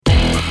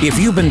If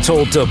you've been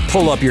told to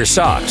pull up your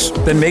socks,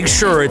 then make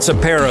sure it's a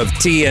pair of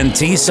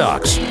TNT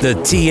socks. The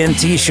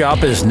TNT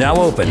shop is now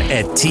open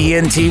at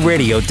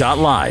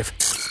tntradio.live.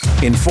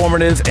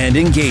 Informative and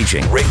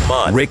engaging.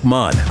 Rick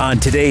Munn on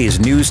today's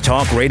News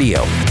Talk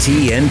Radio,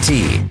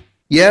 TNT.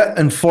 Yeah,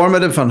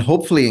 informative and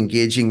hopefully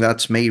engaging.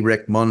 That's me,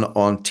 Rick Munn,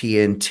 on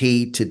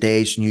TNT,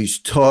 today's News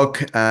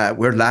Talk.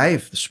 We're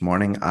live this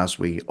morning, as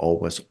we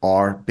always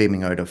are,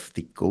 beaming out of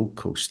the Gold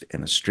Coast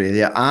in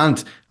Australia.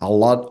 And a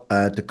lot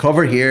to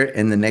cover here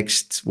in the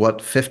next,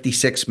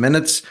 56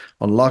 minutes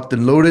on Locked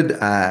and Loaded.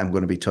 I'm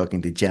going to be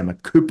talking to Gemma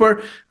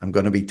Cooper. I'm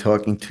going to be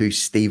talking to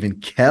Stephen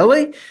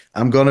Kelly.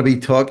 I'm going to be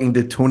talking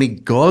to Tony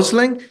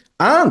Gosling.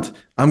 And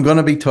I'm going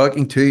to be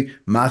talking to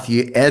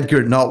Matthew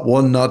Edgar, not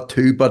one, not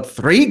two, but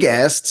three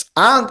guests,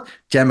 and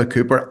Gemma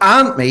Cooper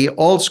and me,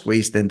 all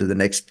squeezed into the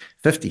next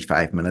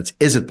 55 minutes.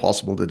 Is it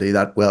possible to do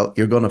that? Well,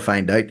 you're going to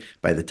find out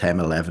by the time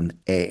 11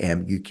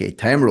 a.m. UK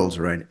time rolls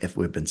around if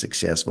we've been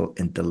successful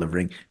in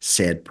delivering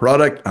said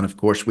product. And of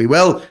course we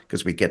will,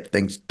 because we get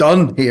things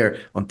done here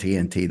on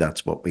TNT.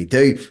 That's what we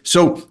do.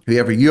 So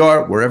whoever you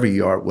are, wherever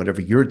you are,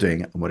 whatever you're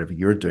doing and whatever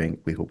you're doing,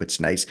 we hope it's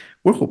nice.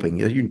 We're hoping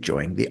that you're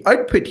enjoying the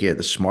output here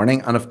this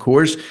morning. And of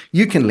course,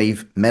 you can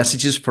leave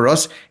messages for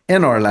us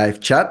in our live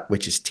chat,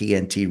 which is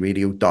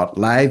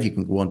tntradio.live. You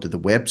can go onto the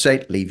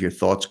website, leave your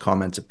thoughts,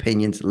 comments,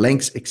 opinions,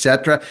 links,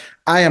 etc.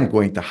 I am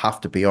going to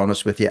have to be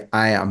honest with you.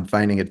 I am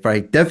finding it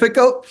very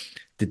difficult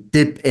to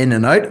dip in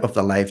and out of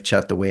the live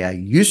chat the way I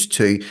used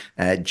to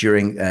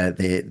during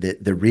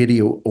the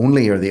radio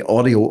only or the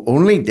audio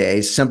only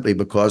days, simply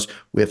because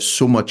we have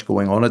so much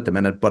going on at the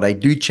minute. But I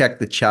do check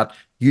the chat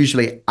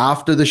usually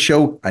after the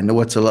show. I know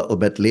it's a little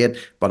bit late,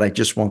 but I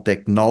just want to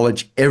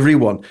acknowledge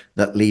everyone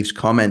that leaves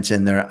comments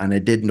in there. And I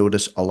did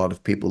notice a lot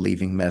of people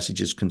leaving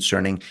messages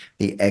concerning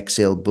the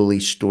XL bully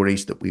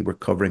stories that we were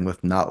covering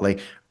with Natalie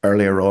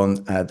earlier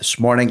on this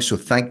morning. So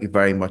thank you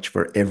very much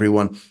for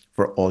everyone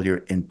for all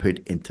your input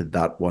into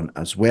that one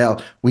as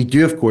well. We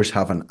do, of course,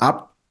 have an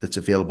app that's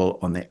available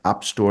on the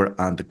App Store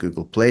and the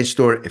Google Play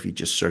Store. If you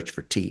just search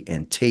for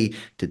TNT,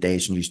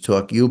 Today's News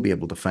Talk, you'll be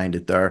able to find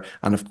it there.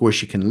 And of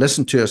course, you can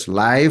listen to us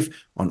live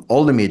on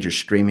all the major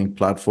streaming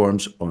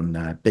platforms on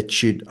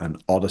BitChute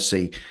and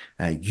Odyssey,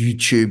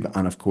 YouTube.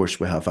 And of course,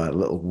 we have a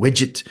little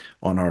widget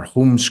on our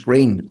home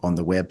screen on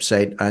the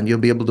website, and you'll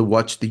be able to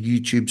watch the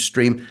YouTube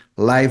stream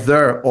live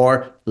there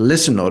or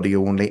listen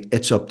audio only.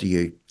 It's up to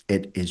you.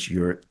 It is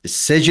your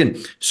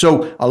decision.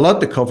 So a lot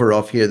to cover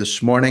off here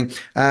this morning.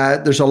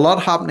 There's a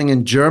lot happening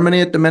in Germany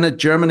at the minute.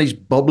 Germany's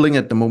bubbling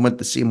at the moment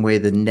the same way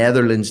the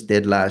Netherlands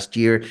did last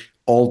year,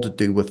 all to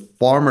do with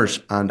farmers.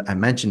 And I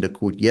mentioned a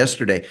quote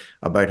yesterday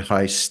about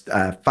how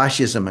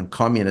fascism and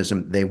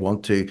communism, they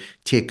want to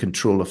take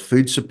control of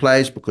food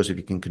supplies, because if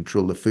you can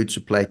control the food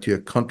supply to a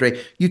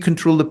country, you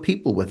control the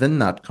people within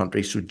that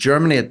country. So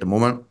Germany at the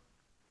moment,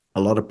 a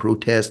lot of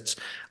protests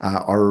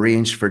are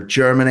arranged for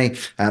Germany.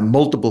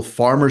 Multiple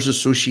farmers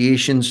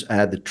associations,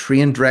 the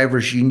train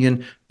drivers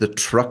union, the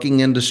trucking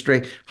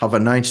industry have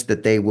announced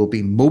that they will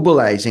be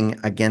mobilizing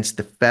against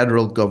the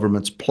federal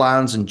government's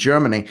plans in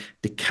Germany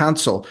to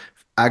cancel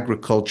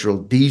agricultural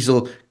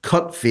diesel,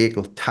 cut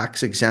vehicle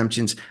tax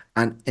exemptions,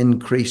 and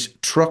increase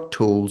truck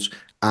tolls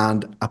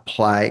and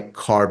apply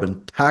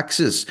carbon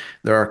taxes.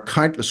 There are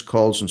countless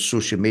calls on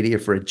social media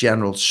for a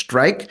general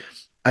strike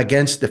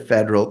against the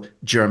federal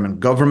German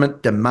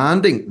government,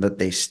 demanding that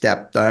they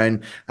step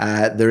down.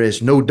 There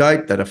is no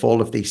doubt that if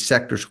all of these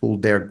sectors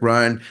hold their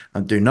ground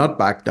and do not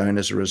back down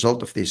as a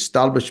result of the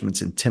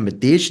establishment's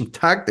intimidation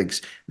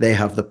tactics, they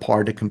have the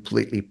power to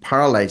completely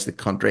paralyze the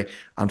country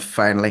and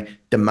finally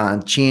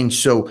demand change.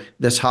 So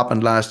this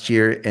happened last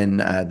year in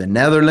the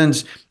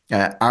Netherlands.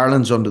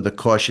 Ireland's under the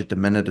cosh at the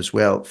minute as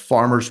well,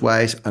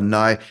 farmers-wise, and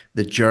now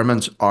the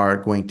Germans are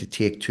going to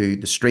take to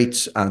the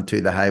streets and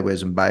to the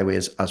highways and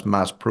byways as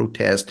mass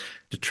protest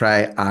to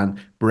try and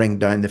bring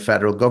down the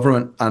federal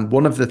government. And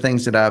one of the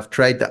things that I've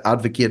tried to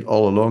advocate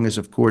all along is,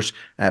 of course,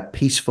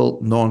 peaceful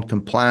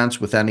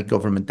non-compliance with any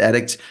government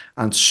edicts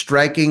and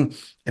striking.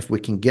 If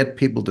we can get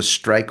people to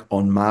strike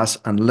en masse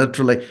and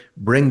literally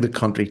bring the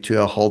country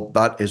to a halt,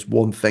 that is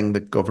one thing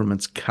that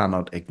governments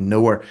cannot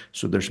ignore.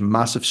 So there's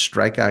massive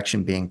strike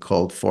action being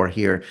called for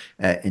here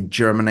in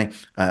Germany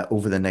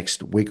over the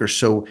next week or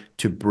so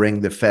to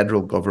bring the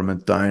federal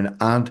government down.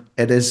 And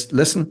it is,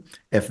 listen,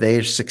 if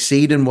they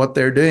succeed in what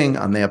they're doing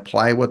and they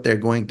apply what they're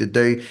going to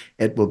do,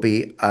 it will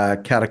be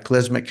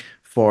cataclysmic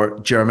for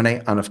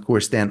Germany. And of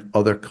course, then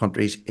other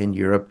countries in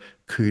Europe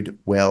could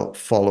well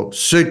follow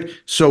suit.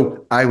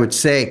 So I would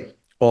say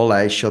all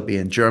eyes shall be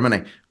in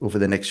Germany over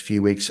the next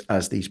few weeks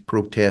as these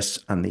protests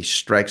and these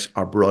strikes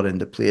are brought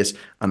into place.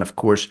 And of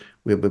course,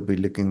 we will be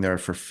looking there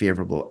for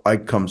favourable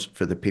outcomes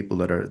for the people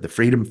that are the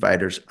freedom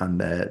fighters and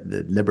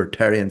the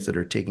libertarians that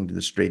are taking to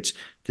the streets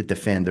to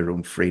defend their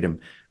own freedom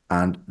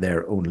and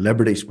their own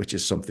liberties, which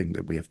is something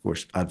that we, of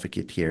course,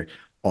 advocate here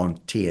on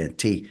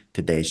TNT,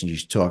 Today's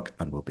News Talk,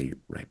 and we'll be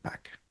right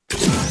back.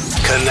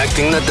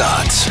 Connecting the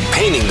dots,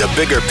 painting the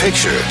bigger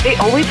picture. They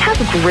always have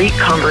great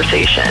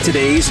conversation.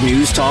 Today's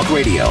News Talk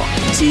Radio,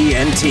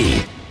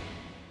 TNT.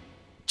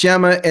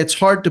 Gemma, it's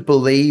hard to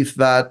believe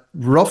that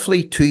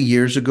roughly 2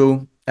 years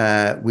ago,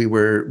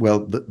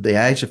 the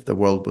eyes of the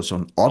world was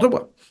on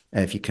Ottawa.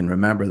 If you can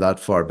remember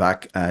that far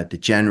back to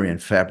January and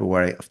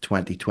February of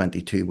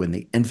 2022, when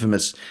the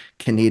infamous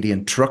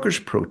Canadian truckers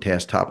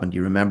protest happened.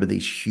 You remember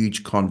these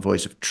huge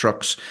convoys of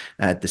trucks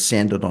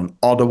descended on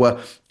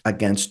Ottawa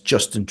against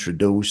Justin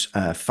Trudeau's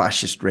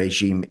fascist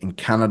regime in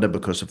Canada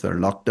because of their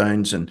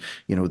lockdowns and,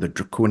 the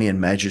draconian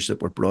measures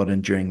that were brought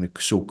in during the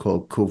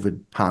so-called COVID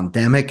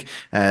pandemic.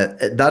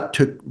 That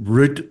took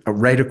root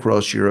right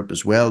across Europe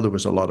as well. There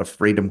was a lot of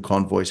freedom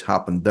convoys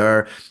happened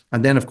there.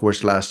 And then, of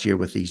course, last year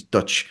with these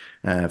Dutch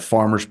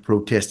farmers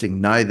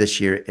protesting. Now this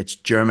year, it's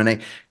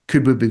Germany.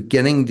 Could we be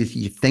beginning, do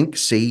you think,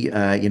 see,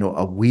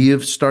 a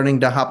wave starting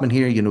to happen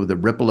here? The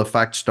ripple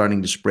effect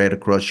starting to spread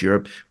across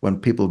Europe when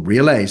people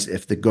realise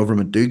if the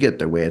government do get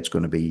their way, it's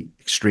going to be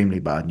extremely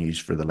bad news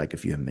for the like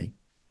of you and me.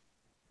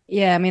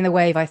 Yeah, I mean, the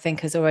wave, I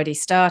think, has already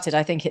started.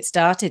 I think it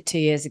started 2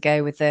 years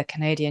ago with the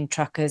Canadian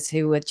truckers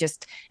who were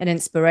just an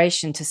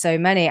inspiration to so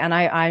many. And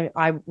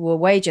I will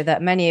wager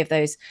that many of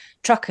those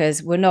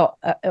truckers were not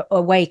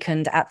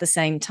awakened at the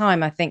same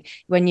time. I think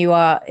when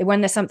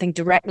there's something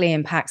directly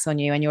impacts on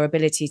you and your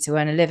ability to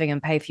earn a living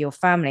and pay for your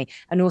family,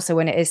 and also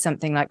when it is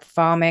something like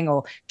farming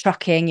or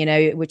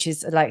trucking, which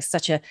is like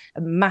such a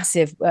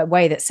massive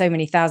way that so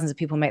many thousands of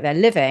people make their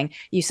living,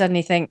 you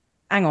suddenly think,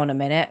 hang on a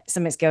minute,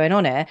 something's going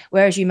on here.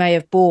 Whereas you may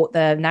have bought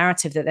the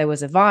narrative that there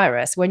was a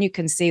virus, when you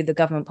can see the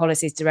government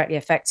policies directly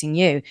affecting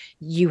you,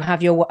 you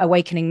have your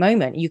awakening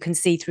moment. You can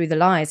see through the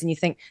lies and you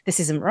think, this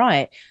isn't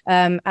right.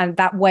 And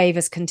that wave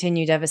has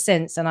continued ever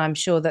since. And I'm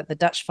sure that the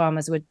Dutch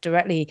farmers were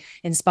directly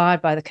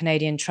inspired by the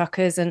Canadian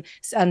truckers and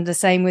the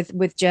same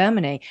with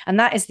Germany. And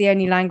that is the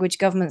only language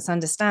governments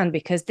understand,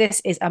 because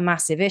this is a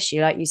massive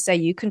issue. Like you say,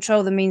 you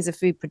control the means of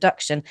food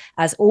production,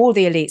 as all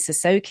the elites are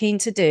so keen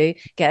to do,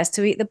 get us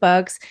to eat the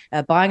bugs,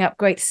 buying up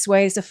great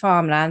swathes of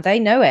farmland. They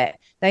know it.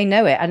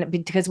 And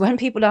because when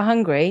people are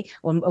hungry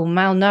or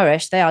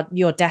malnourished,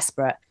 you're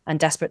desperate. And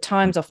desperate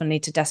times often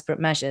lead to desperate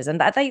measures. And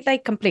that they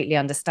completely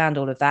understand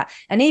all of that.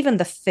 And even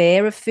the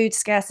fear of food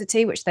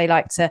scarcity, which they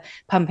like to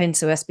pump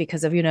into us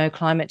because of,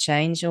 climate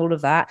change, all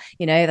of that,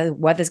 the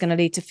weather's going to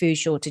lead to food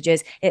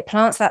shortages. It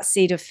plants that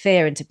seed of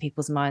fear into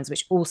people's minds,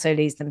 which also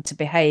leads them to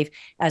behave,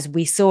 as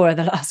we saw in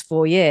the last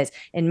 4 years,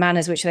 in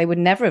manners which they would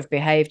never have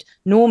behaved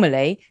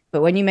normally.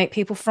 But when you make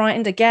people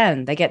frightened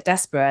again, they get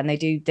desperate and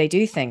they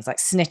do things like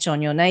snitch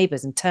on your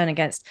neighbors and turn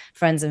against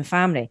friends and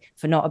family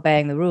for not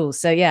obeying the rules.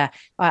 So yeah,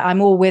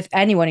 I'm all with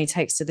anyone who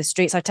takes to the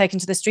streets. I've taken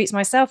to the streets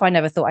myself. I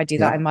never thought I'd do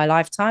that in my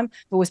lifetime.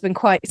 I've always been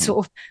quite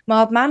sort of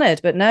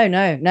mild-mannered. But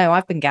no,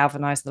 I've been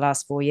galvanized the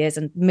last 4 years,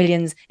 and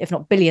millions, if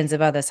not billions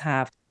of others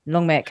have.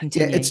 Long may it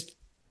continue. Yeah,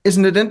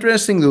 isn't it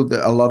interesting, though,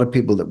 that a lot of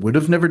people that would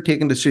have never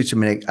taken the streets, I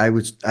mean,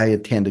 I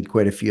attended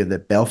quite a few of the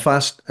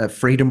Belfast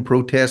freedom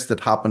protests that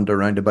happened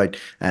around about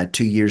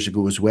 2 years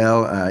ago as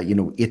well,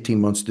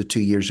 18 months to 2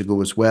 years ago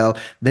as well.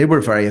 They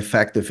were very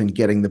effective in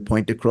getting the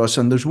point across.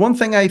 And there's one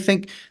thing I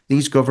think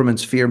these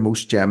governments fear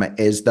most, Gemma,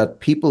 is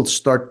that people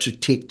start to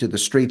take to the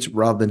streets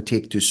rather than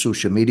take to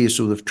social media.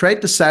 So they've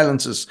tried to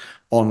silence us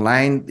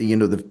online.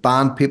 They've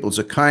banned people's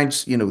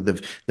accounts.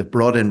 They've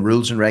brought in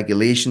rules and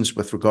regulations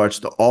with regards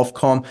to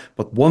Ofcom.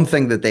 But one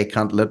thing that they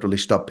can't literally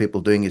stop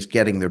people doing is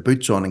getting their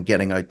boots on and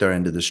getting out there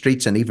into the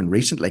streets. And even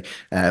recently,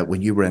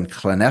 when you were in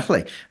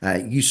Llanelli,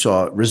 you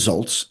saw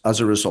results as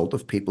a result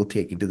of people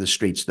taking to the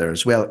streets there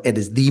as well. It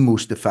is the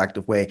most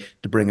effective way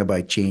to bring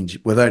about change,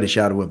 without a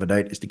shadow of a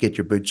doubt, is to get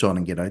your boots on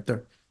and get out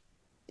there.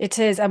 It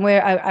is. And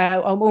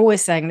I'm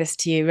always saying this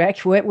to you,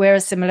 Rick, we're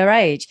a similar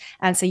age.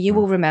 And so you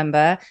will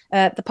remember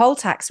the poll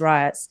tax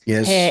riots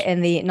here in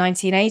the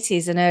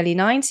 1980s and early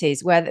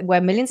 90s,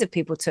 where millions of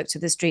people took to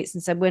the streets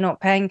and said, we're not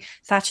paying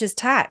Thatcher's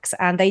tax.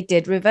 And they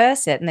did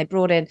reverse it. And they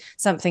brought in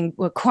something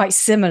quite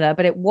similar,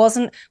 but it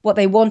wasn't what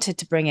they wanted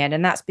to bring in.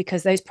 And that's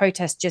because those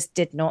protests just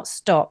did not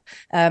stop.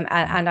 And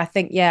I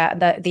think,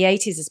 the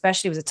 80s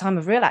especially was a time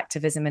of real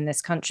activism in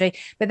this country.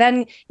 But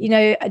then,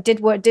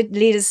 did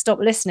leaders stop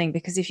listening?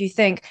 Because if you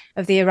think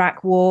of the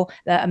Iraq war,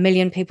 that 1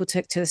 million people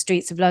took to the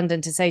streets of London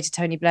to say to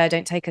Tony Blair,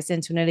 don't take us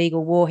into an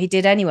illegal war. He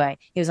did anyway.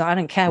 He was like, I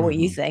don't care what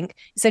you think.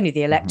 It's only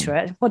the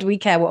electorate. What do we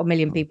care what 1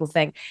 million people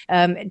think?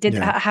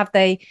 Have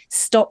they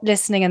stopped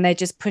listening and they're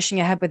just pushing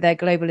ahead with their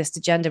globalist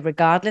agenda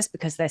regardless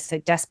because they're so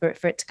desperate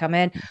for it to come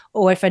in?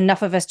 Or if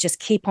enough of us just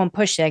keep on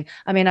pushing?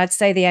 I mean, I'd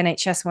say the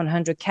NHS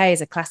 100K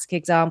is a classic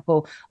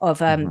example of,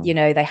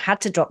 they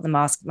had to drop the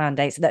mask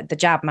mandates, the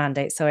jab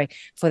mandates, for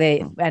the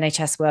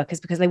NHS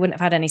workers because they wouldn't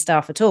have had any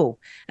staff at all.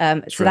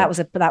 So that was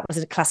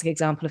a classic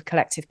example of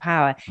collective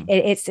power.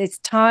 It's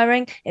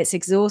tiring, it's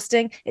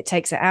exhausting, it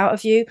takes it out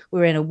of you.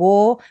 We're in a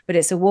war, but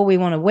it's a war we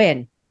want to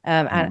win.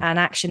 And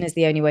action is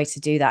the only way to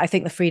do that. I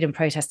think the freedom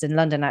protests in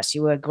London actually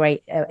were a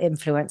great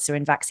influencer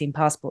in vaccine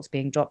passports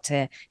being dropped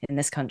here in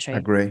this country. I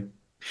agree.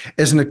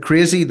 Isn't it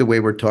crazy the way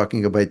we're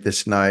talking about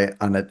this now?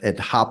 And it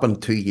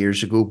happened 2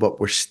 years ago, but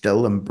we're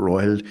still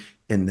embroiled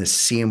in the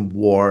same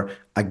war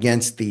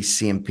against these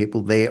same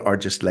people. They are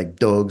just like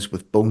dogs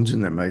with bones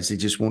in their mouths. They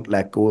just won't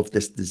let go of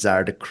this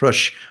desire to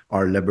crush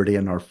our liberty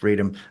and our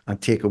freedom and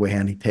take away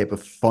any type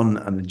of fun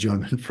and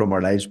enjoyment from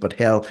our lives. But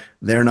hell,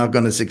 they're not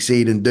going to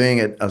succeed in doing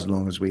it as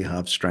long as we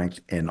have strength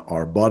in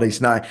our bodies.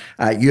 Now,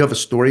 you have a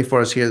story for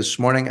us here this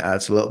morning.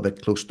 It's a little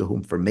bit close to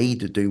home for me,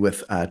 to do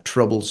with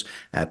troubles,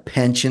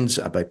 pensions,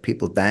 about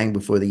people dying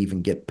before they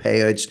even get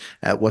payouts.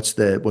 What's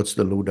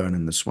the lowdown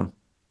in this one?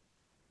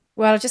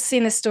 Well, I've just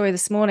seen this story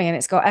this morning, and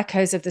it's got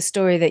echoes of the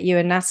story that you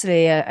and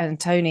Natalie and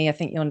Tony, I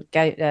think your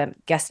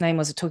guest name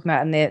was, talking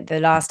about in the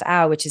last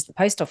hour, which is the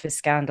post office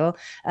scandal.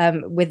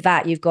 With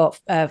that, you've got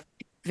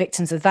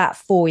victims of that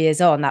 4 years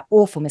on, that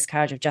awful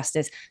miscarriage of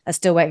justice, are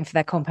still waiting for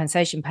their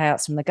compensation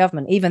payouts from the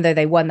government, even though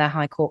they won their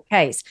high court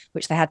case,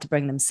 which they had to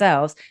bring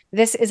themselves.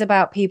 This is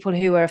about people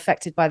who were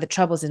affected by the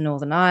troubles in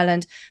Northern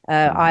Ireland,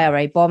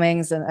 IRA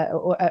bombings,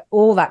 and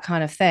all that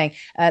kind of thing.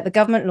 The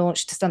government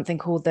launched something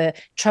called the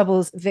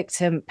Troubles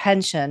Victim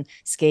Pension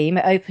Scheme.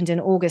 It opened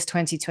in August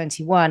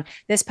 2021.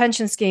 This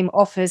pension scheme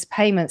offers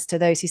payments to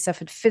those who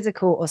suffered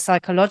physical or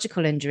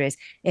psychological injuries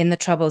in the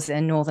troubles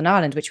in Northern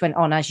Ireland, which went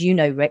on, as you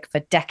know, Rick, for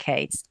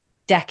decades.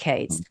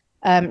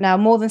 Now,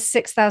 more than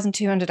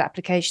 6,200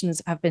 applications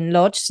have been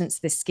lodged since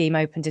this scheme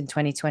opened in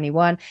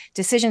 2021.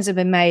 Decisions have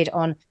been made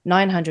on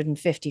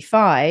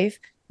 955,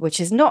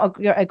 which is not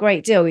a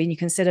great deal when you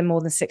consider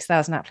more than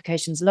 6,000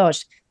 applications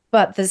lodged.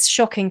 But the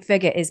shocking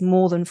figure is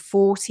more than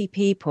 40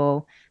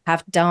 people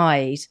have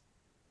died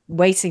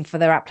waiting for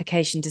their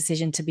application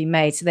decision to be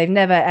made. So they've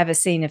never, ever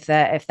seen if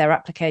their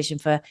application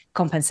for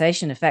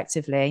compensation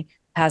effectively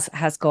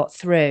has got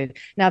through.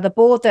 Now, the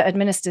board that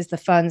administers the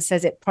fund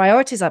says it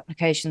prioritizes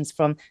applications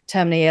from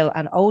terminally ill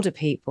and older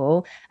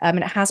people, and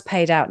it has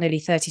paid out nearly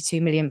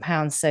 £32 million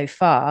so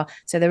far.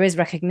 So there is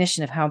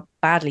recognition of how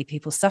badly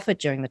people suffered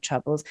during the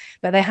Troubles.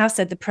 But they have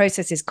said the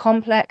process is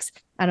complex,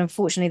 and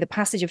unfortunately, the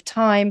passage of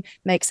time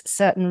makes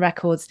certain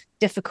records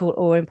difficult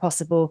or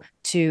impossible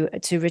to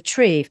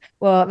retrieve.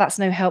 Well, that's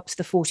no help to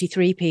the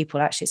 43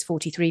 people. Actually, it's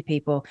 43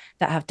 people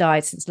that have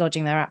died since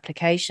lodging their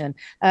application.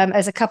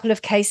 There's a couple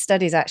of case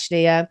studies,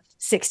 actually. A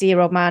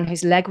 60-year-old man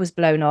whose leg was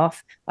blown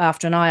off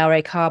after an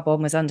IRA car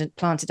bomb was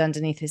planted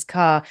underneath his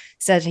car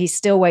said he's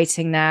still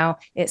waiting now.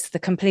 It's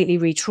completely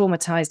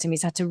re-traumatized him.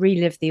 He's had to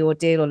relive the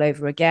ordeal all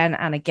over again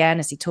and again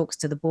as he talks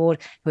to the board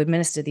who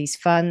administer these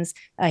funds.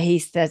 He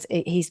says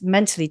he's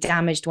mentally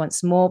damaged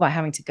once more by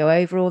having to go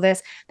over all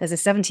this. There's a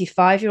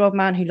 75-year-old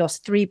man who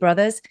lost 3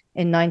 brothers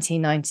in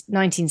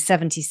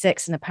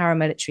 1976 in a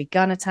paramilitary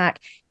gun attack.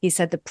 He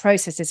said the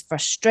process is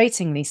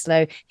frustratingly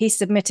slow. He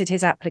submitted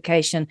his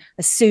application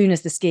as soon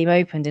as the scheme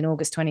opened in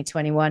August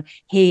 2021.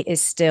 He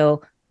is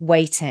still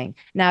waiting.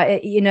 Now,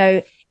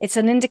 it's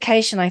an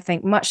indication, I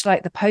think, much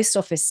like the post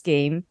office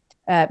scheme,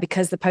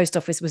 because the post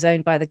office was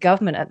owned by the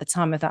government at the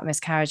time of that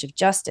miscarriage of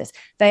justice.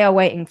 They are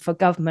waiting for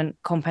government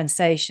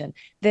compensation.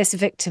 This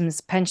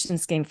victims' pension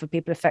scheme for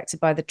people affected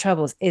by the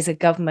Troubles is a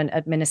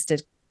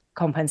government-administered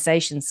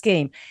compensation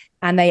scheme.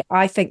 And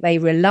I think they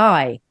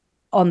rely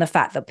on the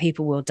fact that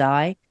people will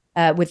die.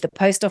 With the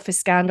post office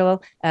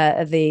scandal,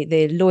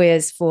 the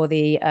lawyers for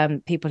the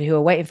people who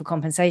are waiting for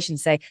compensation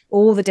say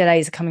all the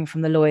delays are coming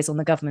from the lawyers on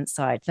the government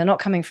side. They're not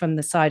coming from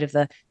the side of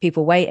the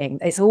people waiting.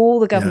 It's all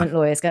the government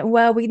lawyers going,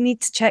 well, we need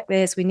to check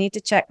this, we need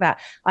to check that.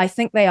 I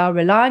think they are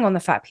relying on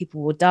the fact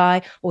people will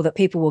die or that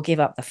people will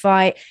give up the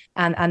fight,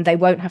 and they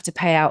won't have to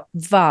pay out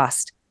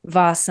vast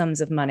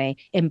sums of money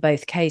in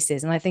both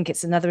cases. And I think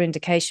it's another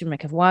indication,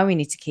 Rick, of why we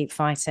need to keep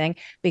fighting,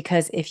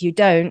 because if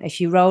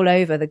you roll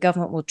over, the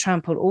government will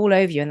trample all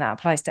over you, and that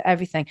applies to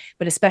everything,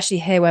 but especially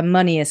here where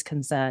money is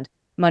concerned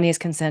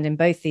in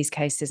both these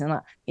cases. And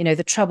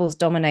the Troubles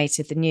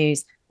dominated the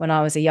news when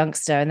I was a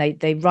youngster, and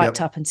they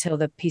up until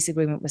the peace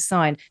agreement was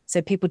signed. So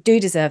people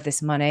do deserve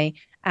this money,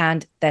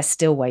 and they're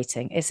still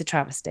waiting. It's a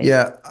travesty.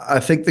 Yeah, I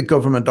think the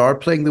government are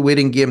playing the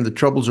waiting game. The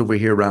Troubles over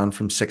here ran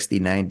from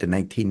 69 to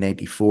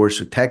 1994.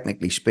 So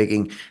technically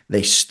speaking,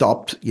 they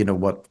stopped,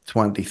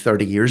 20,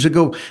 30 years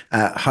ago.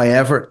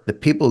 However, the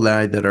people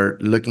now that are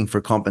looking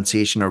for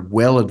compensation are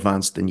well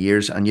advanced in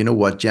years. And you know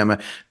what, Gemma?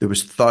 There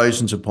was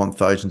thousands upon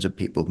thousands of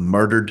people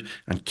murdered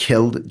and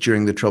killed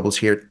during the Troubles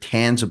here.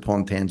 Tens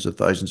upon tens of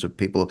thousands of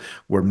people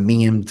were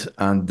maimed.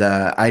 And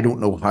I don't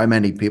know how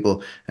many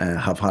people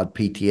have had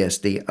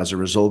PTSD as a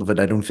result of it.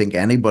 I don't think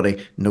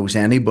anybody knows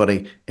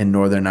anybody in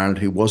Northern Ireland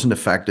who wasn't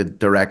affected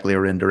directly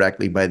or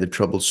indirectly by the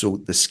Troubles. So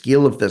the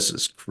scale of this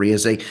is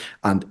crazy.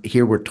 And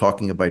here we're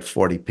talking about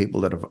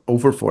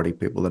over 40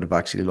 people that have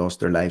actually lost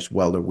their lives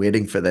while they're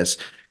waiting for this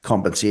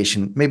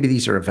compensation. Maybe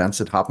these are events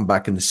that happened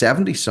back in the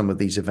 70s. Some of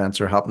these events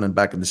are happening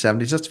back in the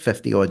 70s. That's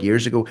 50 odd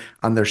years ago.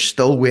 And they're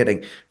still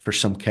waiting for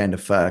some kind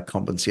of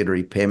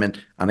compensatory payment.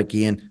 And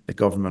again, the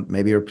government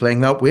maybe are playing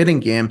that waiting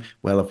game.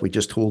 Well, if we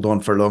just hold on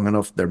for long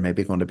enough, they're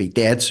maybe going to be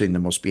dead soon. They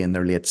must be in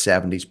their late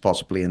 70s,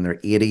 possibly in their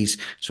 80s.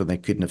 So they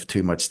couldn't have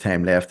too much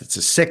time left. It's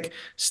a sick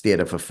state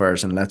of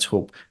affairs. And let's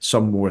hope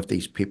some more of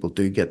these people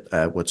do get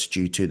what's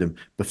due to them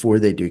before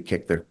they do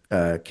kick their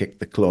kick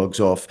the clogs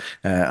off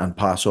and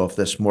pass off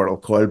this mortal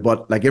coil.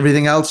 But like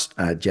everything else,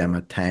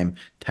 Gemma, time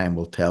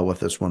will tell with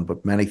this one.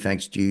 But many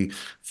thanks to you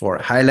for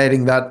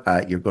highlighting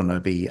that. You're going to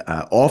be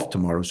off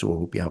tomorrow, so I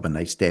hope you have a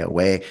nice day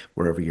away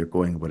wherever you're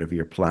going, whatever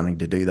you're planning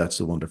to do. That's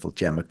the wonderful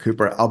Gemma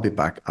Cooper. I'll be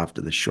back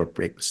after this short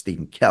break with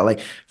Stephen Kelly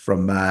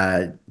from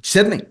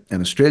Sydney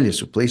in Australia,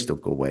 so please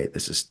don't go away.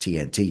 This is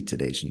TNT,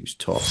 Today's News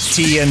Talk.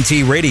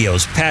 TNT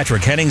Radio's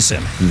Patrick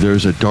Henningsen.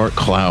 There's a dark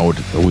cloud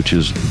which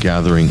is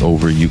gathering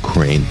over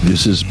Ukraine.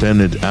 This has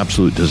been an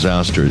absolute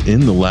disaster.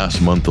 In the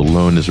last month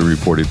alone, as I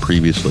reported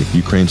previously,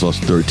 Ukraine's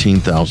lost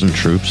 13,000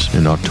 troops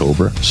in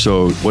October.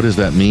 So what does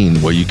that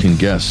mean? Well, you can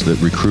guess that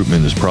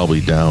recruitment is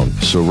probably down.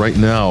 So right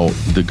now,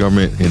 the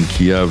government in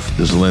Kiev,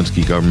 the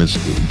Zelensky government's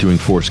doing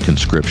forced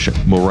conscription.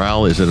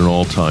 Morale is at an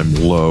all-time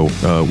low.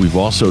 We've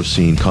also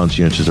seen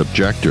conscientious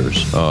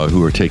objectors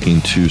who are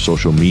taking to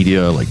social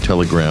media like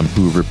Telegram,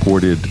 who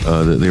reported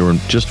that they were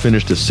just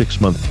finished a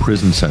 6-month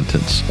prison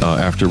sentence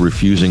after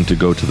refusing to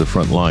go to the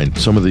front line.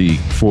 Some of the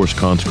forced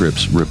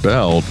conscripts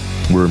rebelled,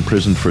 were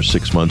imprisoned for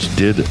 6 months,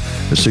 did a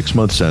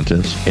 6-month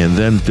sentence, and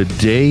then the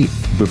day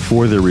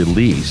before their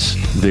release,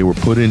 they were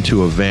put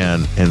into a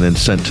van and then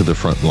sent to the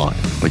front line.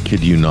 I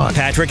kid you not.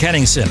 Patrick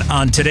Henningsen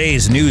on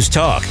Today's News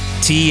Talk,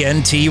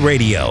 TNT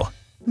Radio.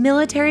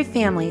 Military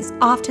families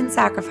often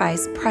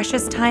sacrifice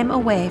precious time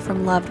away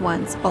from loved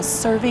ones while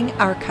serving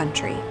our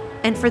country.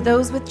 And for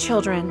those with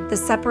children, the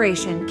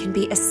separation can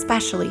be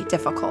especially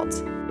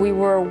difficult. We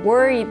were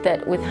worried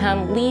that with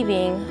him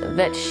leaving,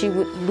 that she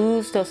would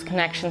lose those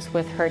connections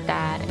with her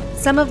dad.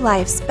 Some of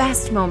life's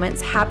best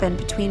moments happen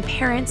between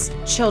parents,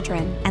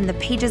 children, and the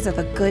pages of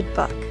a good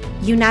book.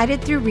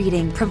 United Through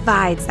Reading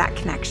provides that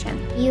connection.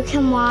 You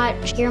can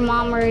watch your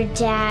mom or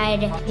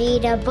dad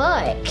read a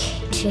book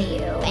to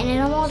you, and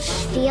it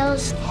almost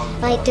feels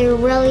like they're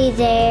really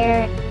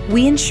there.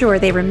 We ensure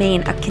they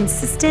remain a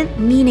consistent,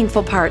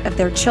 meaningful part of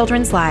their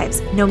children's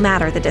lives, no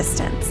matter the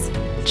distance.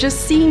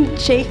 Just seeing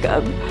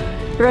Jacob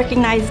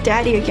recognize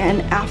Daddy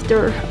again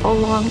after a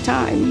long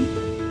time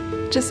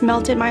just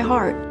melted my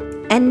heart.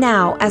 And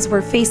now, as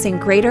we're facing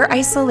greater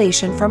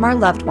isolation from our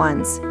loved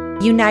ones,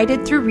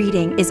 United Through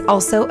Reading is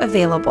also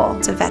available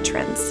to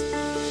veterans.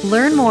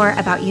 Learn more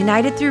about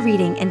United Through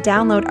Reading and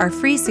download our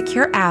free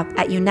secure app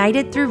at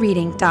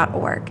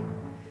unitedthroughreading.org.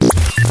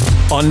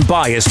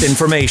 Unbiased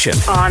information.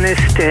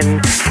 Honest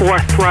and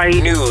forthright.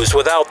 News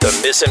without the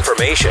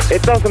misinformation.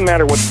 It doesn't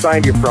matter what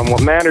side you're from.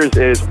 What matters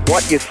is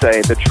what you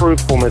say, the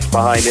truthfulness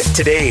behind it.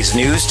 Today's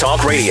News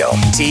Talk Radio,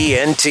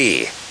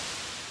 TNT.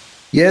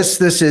 Yes,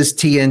 this is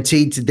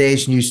TNT,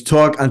 Today's News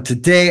Talk, and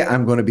today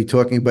I'm going to be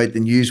talking about the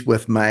news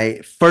with my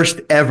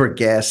first ever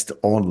guest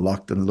on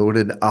Locked and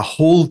Loaded. A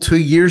whole 2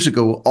 years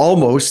ago,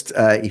 almost,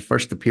 he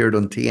first appeared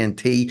on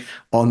TNT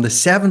on the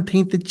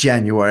 17th of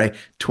January,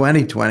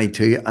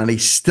 2022, and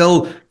he's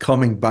still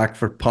coming back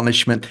for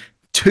punishment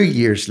 2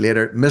 years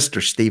later.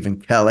 Mr.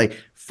 Stephen Kelly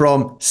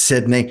from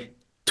Sydney,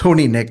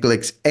 Tony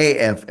Nicholas,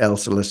 AFL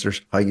Solicitors.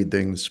 How are you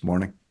doing this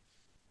morning?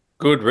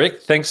 Good,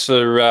 Rick. Thanks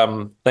for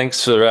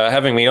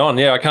having me on.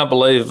 Yeah, I can't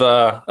believe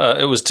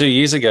it was 2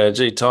 years ago.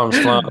 Gee, time's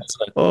flying.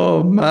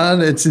 Oh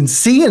man, it's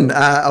insane.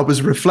 I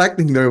was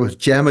reflecting there with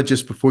Gemma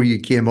just before you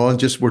came on.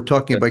 We're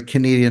talking about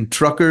Canadian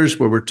truckers,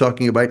 where we're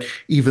talking about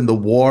even the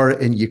war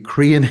in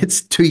Ukraine.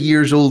 It's 2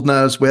 years old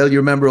now as well. You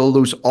remember all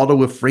those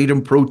Ottawa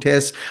freedom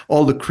protests,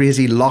 all the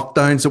crazy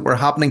lockdowns that were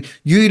happening.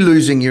 You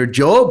losing your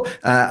job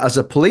as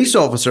a police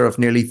officer of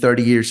nearly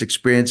 30 years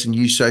experience in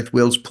New South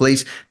Wales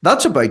Police.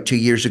 That's about 2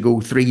 years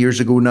ago, 3 years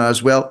ago now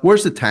as well.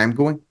 Where's the time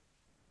going?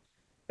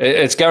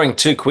 It's going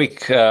too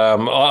quick.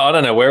 I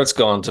don't know where it's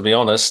gone, to be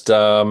honest.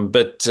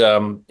 But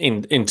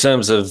in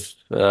terms of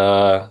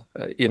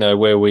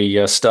where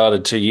we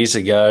started 2 years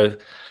ago,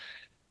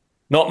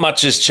 not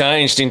much has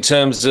changed in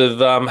terms of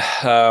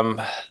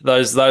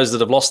those that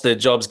have lost their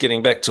jobs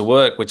getting back to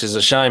work, which is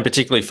a shame,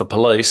 particularly for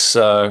police.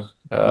 So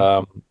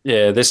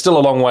there's still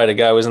a long way to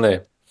go, isn't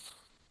there?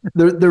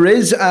 There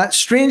is,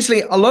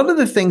 strangely, a lot of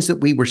the things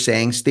that we were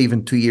saying,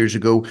 Stephen, 2 years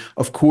ago,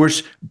 of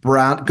course,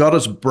 got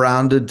us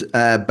branded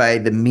by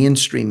the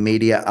mainstream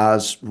media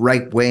as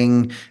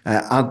right-wing,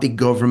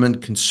 anti-government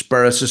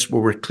conspiracists,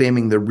 where we're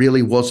claiming there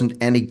really wasn't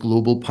any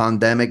global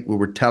pandemic. We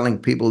were telling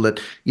people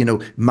that,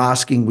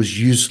 masking was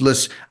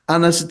useless.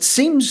 And as it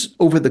seems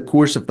over the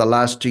course of the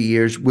last 2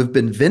 years, we've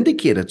been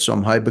vindicated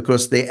somehow,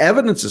 because the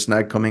evidence is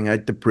now coming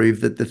out to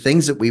prove that the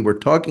things that we were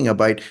talking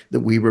about,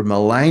 that we were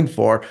maligned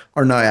for,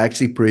 are now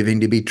actually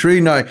proving to be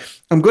true. Now,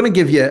 I'm going to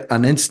give you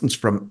an instance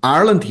from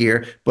Ireland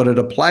here, but it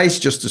applies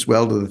just as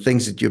well to the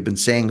things that you've been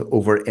saying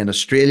over in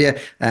Australia.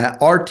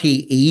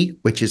 RTE,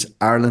 which is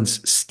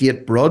Ireland's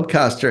state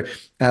broadcaster,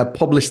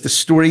 published a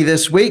story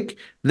this week,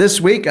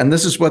 and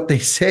this is what they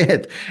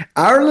said.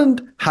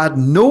 Ireland had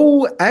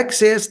no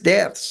excess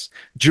deaths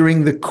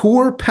during the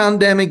core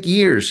pandemic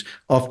years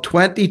of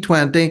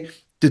 2020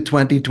 to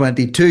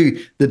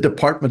 2022, the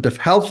Department of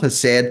Health has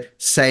said,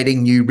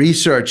 citing new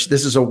research.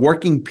 This is a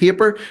working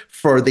paper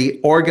for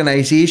the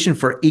Organisation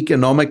for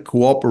Economic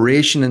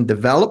Cooperation and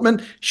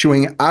Development,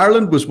 showing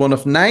Ireland was one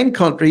of 9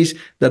 countries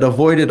that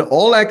avoided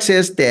all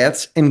excess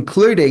deaths,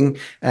 including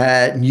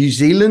New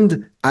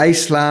Zealand,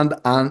 Iceland,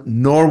 and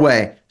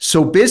Norway.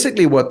 So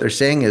basically what they're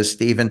saying is,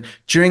 Stephen,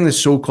 during the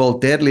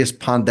so-called deadliest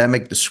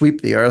pandemic to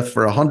sweep the earth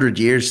for 100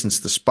 years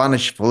since the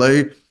Spanish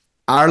flu,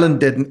 Ireland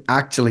didn't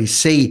actually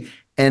see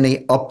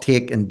any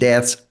uptake in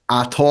deaths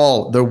at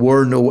all. There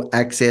were no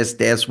excess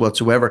deaths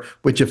whatsoever,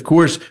 which of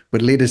course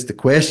would lead us to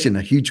question,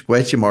 a huge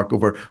question mark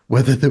over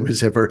whether there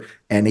was ever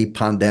any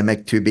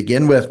pandemic to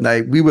begin with.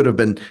 Now, we would have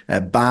been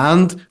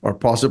banned or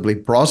possibly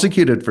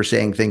prosecuted for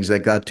saying things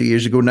like that 2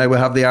 years ago. Now we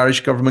have the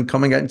Irish government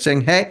coming out and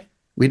saying, hey,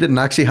 we didn't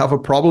actually have a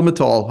problem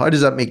at all. How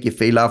does that make you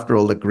feel after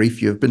all the grief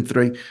you've been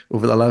through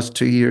over the last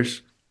 2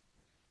 years?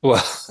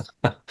 Well,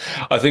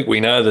 I think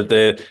we know that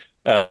there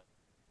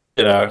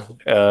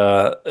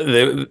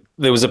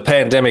was a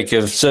pandemic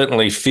of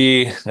certainly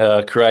fear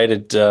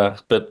created,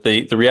 but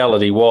the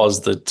reality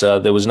was that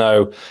there was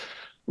no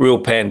real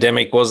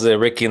pandemic, was there,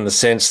 Rick, in the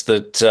sense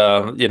that,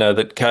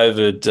 that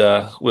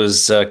COVID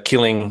was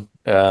killing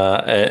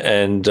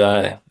and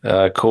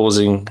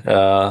causing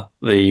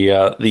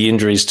the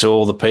injuries to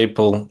all the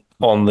people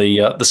on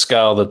the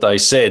scale that they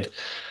said.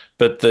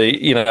 But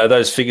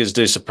those figures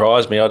do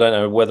surprise me. I don't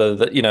know whether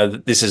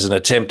this is an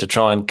attempt to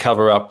try and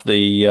cover up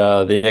the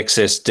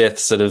excess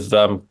deaths that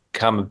have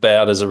come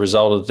about as a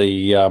result of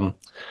the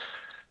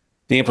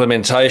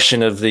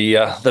implementation of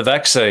the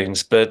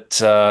vaccines. But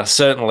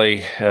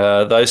certainly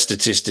those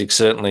statistics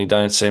certainly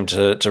don't seem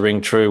to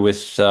ring true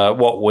with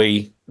what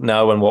we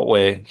know and what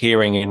we're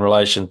hearing in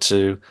relation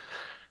to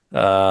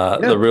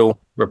the real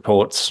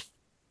reports.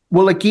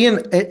 Well,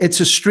 again,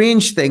 it's a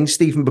strange thing,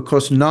 Stephen,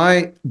 because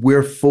now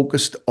we're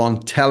focused on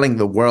telling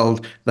the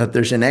world that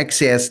there's an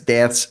excess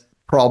deaths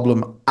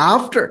problem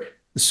after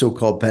the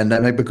so-called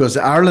pandemic, because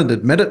Ireland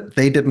admitted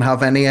they didn't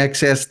have any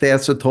excess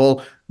deaths at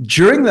all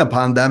during the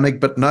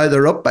pandemic, but now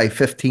they're up by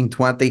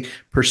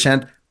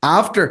 15-20%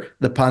 after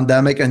the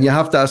pandemic. And you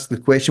have to ask the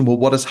question, well,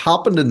 what has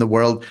happened in the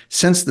world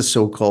since the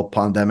so-called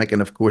pandemic?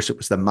 And of course, it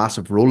was the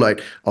massive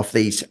rollout of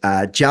these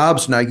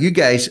jabs. Now, you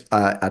guys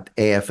at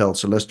AFL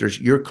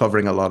Solicitors, you're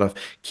covering a lot of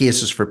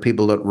cases for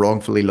people that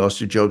wrongfully lost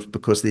their jobs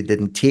because they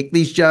didn't take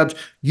these jabs.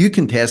 You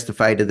can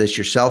testify to this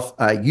yourself.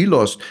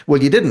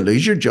 You didn't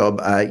lose your job.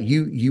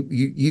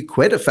 You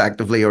quit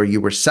effectively, or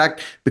you were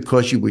sacked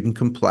because you wouldn't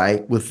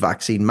comply with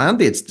vaccine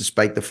mandates,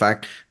 despite the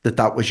fact that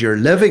that was your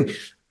living.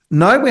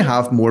 Now we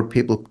have more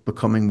people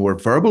becoming more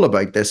verbal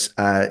about this.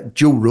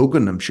 Joe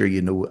Rogan, I'm sure you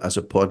know as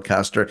a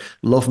podcaster,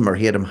 love him or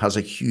hate him, has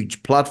a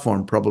huge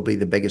platform, probably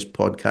the biggest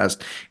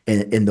podcast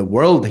in the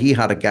world. He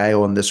had a guy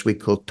on this week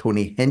called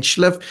Tony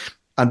Hinchcliffe.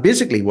 And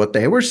basically what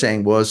they were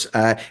saying was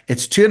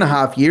it's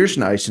 2.5 years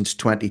now since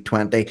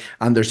 2020,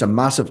 and there's a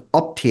massive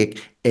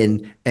uptake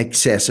in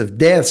excessive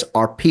deaths.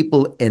 Are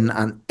people in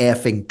an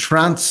effing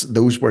trance?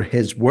 Those were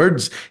his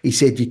words. He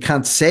said, you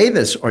can't say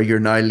this or you're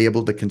now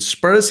labeled a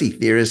conspiracy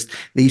theorist.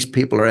 These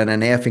people are in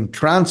an effing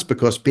trance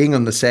because being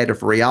on the side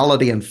of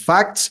reality and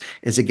facts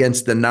is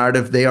against the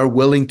narrative. They are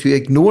willing to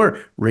ignore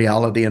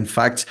reality and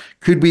facts.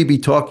 Could we be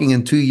talking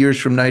in 2 years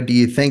from now, do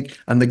you think,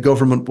 and the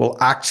government will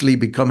actually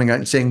be coming out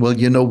and saying, well,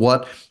 you know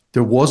what?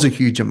 There was a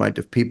huge amount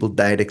of people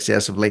died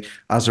excessively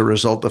as a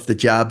result of the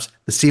jabs,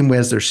 the same way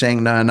as they're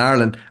saying now in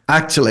Ireland.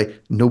 Actually,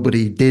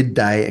 nobody did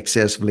die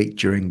excessively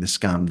during the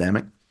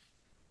scamdemic.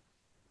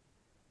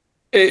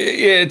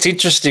 It's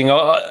interesting.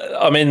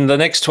 I mean, the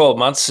next 12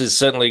 months is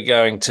certainly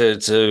going to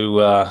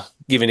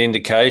give an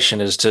indication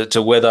as to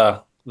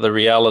whether the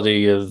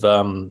reality of,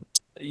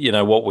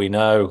 what we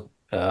know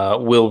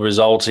will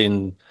result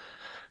in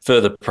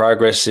further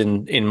progress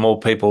in more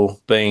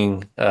people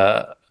being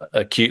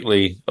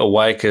acutely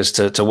awake as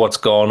to what's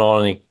gone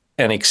on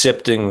and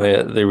accepting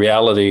the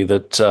reality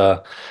that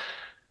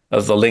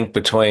of the link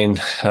between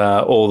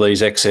all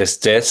these excess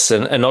deaths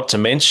and not to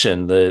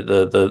mention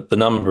the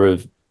number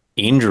of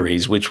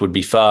injuries, which would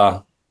be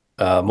far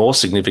more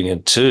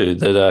significant too,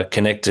 that are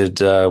connected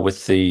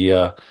with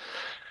the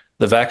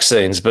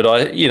vaccines. But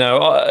I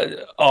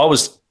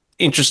was,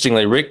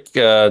 interestingly, Rick,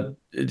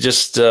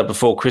 just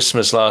before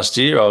Christmas last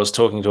year, I was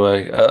talking to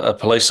a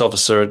police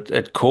officer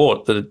at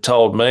court that had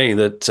told me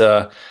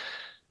that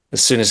as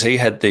soon as he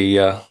had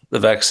the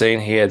vaccine,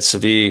 he had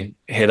severe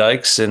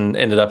headaches and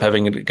ended up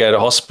having to go to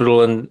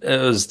hospital, and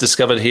it was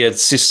discovered he had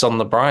cysts on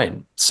the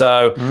brain.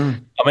 So,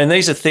 I mean,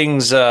 these are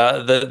things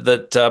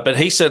but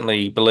he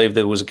certainly believed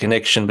there was a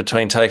connection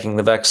between taking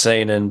the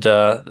vaccine and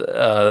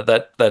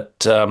that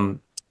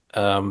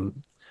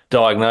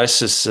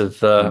diagnosis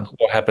of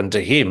what happened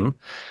to him.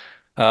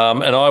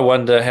 And I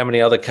wonder how many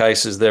other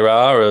cases there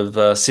are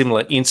of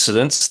similar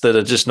incidents that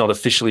are just not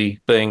officially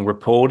being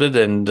reported.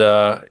 And,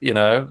 but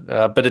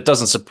it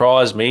doesn't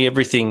surprise me.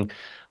 Everything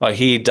I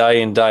hear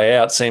day in, day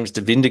out seems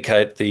to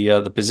vindicate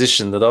the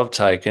position that I've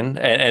taken,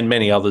 and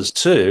many others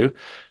too,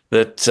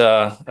 that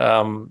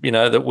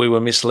that we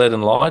were misled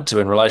and lied to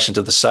in relation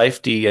to the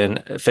safety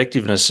and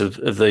effectiveness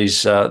of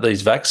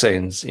these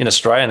vaccines. In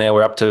Australia now,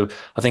 we're up to,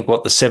 I think, the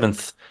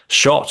 7th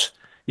shot.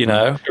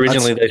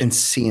 Originally that's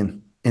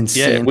insane.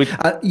 Insane.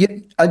 Yeah,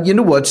 you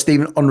know what,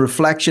 Stephen? On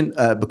reflection,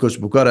 because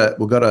we've got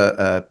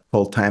to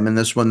pull time in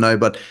this one now.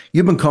 But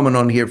you've been coming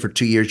on here for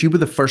 2 years. You were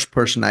the first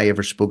person I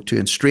ever spoke to,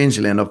 and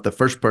strangely enough, the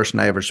first person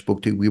I ever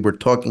spoke to. We were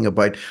talking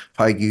about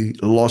how you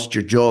lost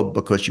your job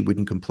because you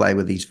wouldn't comply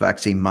with these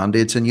vaccine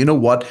mandates. And you know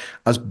what?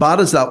 As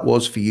bad as that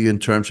was for you in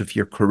terms of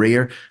your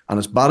career, and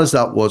as bad as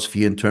that was for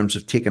you in terms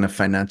of taking a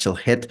financial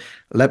hit,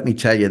 let me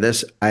tell you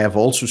this: I have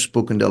also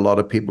spoken to a lot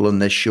of people on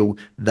this show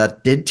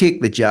that did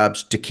take the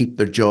jabs to keep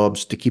their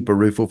jobs, to keep a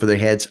roof over their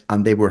heads,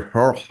 and they were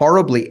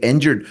horribly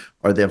injured,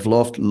 or they've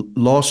lost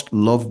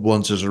loved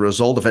ones as a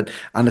result of it.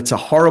 And it's a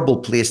horrible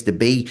place to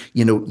be.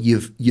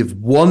 You've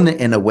won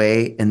in a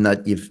way in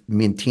that you've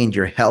maintained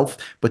your health,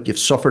 but you've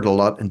suffered a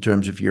lot in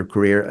terms of your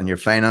career and your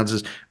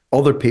finances.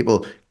 Other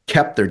people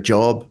kept their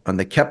job and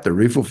they kept the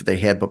roof over their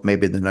head, but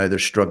maybe they're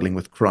struggling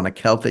with chronic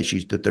health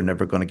issues that they're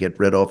never going to get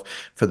rid of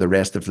for the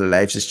rest of their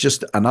lives. It's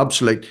just an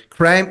absolute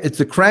crime. It's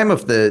the crime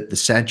of the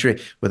century,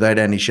 without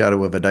any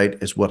shadow of a doubt,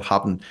 is what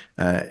happened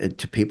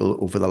to people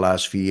over the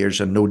last few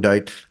years. And no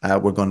doubt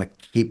we're going to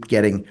keep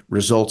getting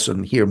results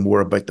and hear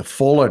more about the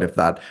fallout of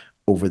that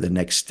over the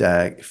next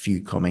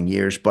few coming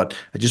years. But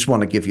I just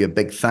want to give you a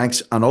big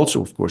thanks, and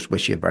also, of course,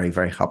 wish you a very,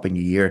 very happy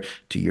new year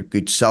to your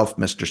good self,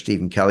 Mr.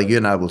 Stephen Kelly. You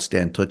and I will stay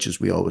in touch as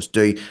we always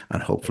do,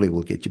 and hopefully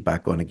we'll get you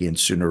back on again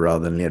sooner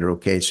rather than later.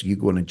 Okay, so you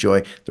go and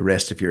enjoy the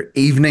rest of your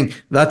evening.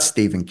 That's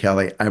Stephen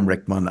Kelly. I'm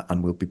Rick Munn,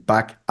 and we'll be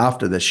back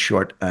after this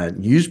short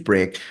news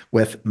break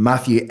with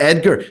Matthew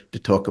Edgar to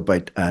talk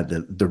about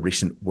the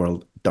recent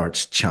World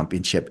Darts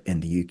Championship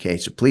in the UK.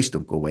 So please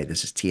don't go away.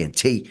 This is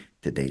TNT,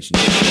 today's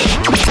news.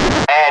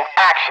 And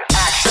action.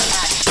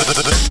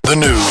 The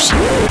news.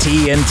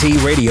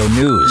 TNT Radio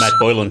News. Matt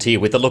Boyland here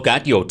with a look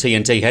at your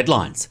TNT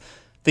headlines.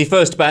 The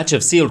first batch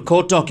of sealed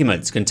court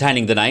documents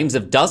containing the names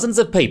of dozens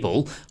of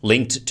people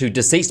linked to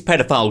deceased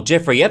pedophile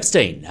Jeffrey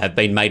Epstein have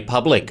been made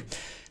public.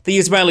 The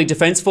Israeli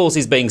Defence Force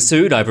is being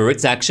sued over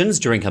its actions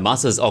during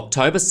Hamas's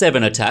October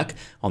 7 attack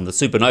on the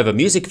Supernova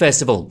Music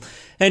Festival.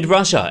 And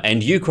Russia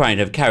and Ukraine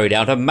have carried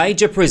out a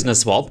major prisoner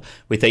swap,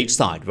 with each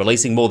side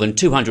releasing more than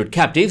 200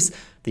 captives,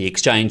 the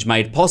exchange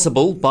made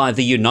possible by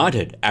the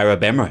United Arab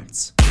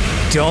Emirates.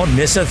 Don't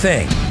miss a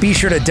thing. Be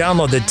sure to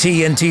download the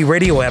TNT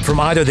Radio app from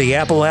either the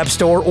Apple App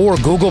Store or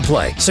Google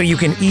Play so you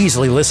can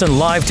easily listen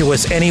live to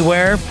us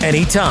anywhere,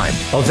 anytime.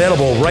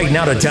 Available right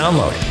now to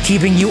download,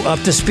 keeping you up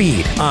to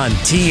speed on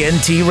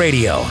TNT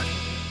Radio.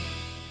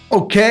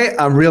 Okay,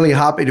 I'm really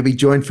happy to be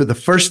joined for the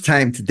first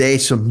time today.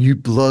 Some new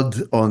blood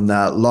on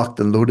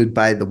Locked and Loaded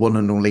by the one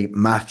and only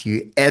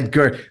Matthew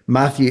Edgar.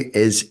 Matthew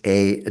is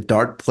a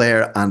dart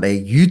player and a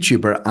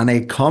YouTuber and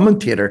a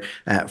commentator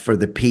for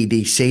the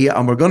PDC.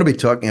 And we're going to be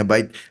talking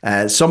about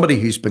somebody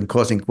who's been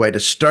causing quite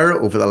a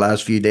stir over the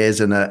last few days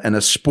in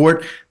a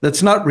sport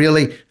that's not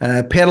really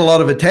paid a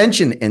lot of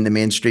attention in the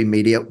mainstream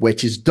media,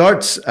 which is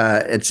darts.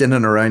 It's in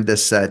and around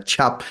this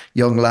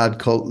young lad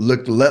called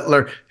Luke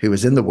Littler, who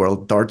was in the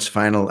World Darts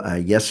Final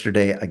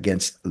yesterday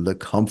against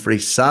Luke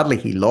Humphreys. Sadly,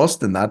 he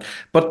lost in that.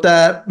 But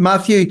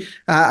Matthew,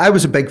 I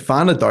was a big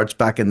fan of darts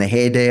back in the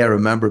heyday. I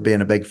remember being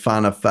a big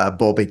fan of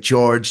Bobby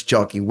George,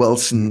 Jockey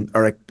Wilson,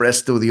 Eric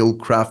Bristow, the old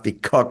crafty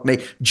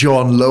Cockney,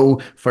 John Lowe,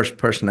 first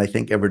person I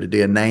think ever to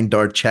do a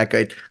 9-dart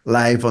checkout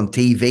live on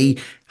TV.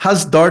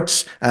 Has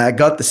darts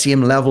got the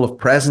same level of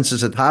presence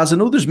as it has? I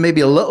know there's maybe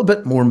a little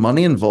bit more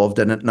money involved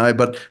in it now,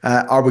 but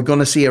are we going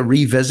to see a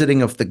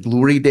revisiting of the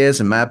glory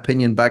days, in my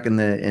opinion, back in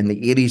the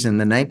 80s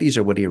and the 90s,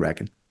 or what do you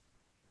reckon?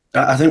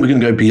 I think we're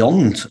going to go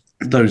beyond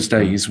those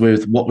days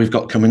with what we've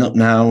got coming up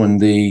now,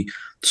 and the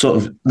sort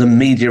of the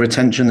media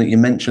attention that you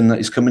mentioned that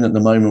is coming at the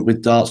moment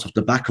with darts off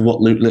the back of what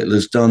Luke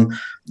Littler's done.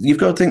 You've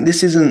got to think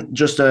this isn't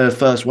just a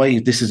first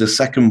wave, this is a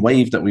second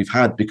wave that we've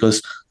had,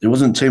 because it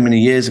wasn't too many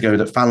years ago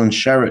that Fallon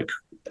Sherrick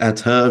had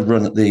her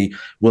run at the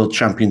World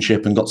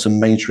Championship and got some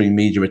mainstream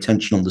media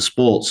attention on the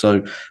sport.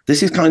 So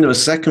this is kind of a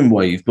second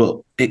wave,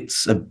 but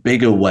it's a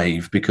bigger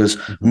wave, because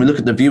when we look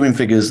at the viewing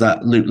figures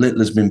that Luke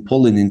Littler's been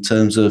pulling in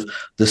terms of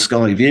the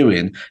Sky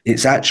viewing,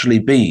 it's actually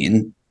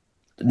been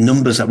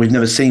numbers that we've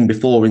never seen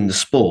before in the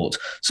sport.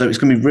 So it's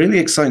going to be really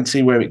exciting to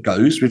see where it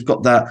goes. We've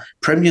got that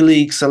Premier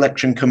League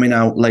selection coming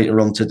out later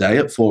on today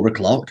at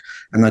 4:00.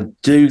 And I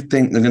do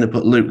think they're going to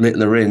put Luke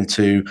Littler in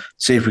to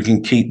see if we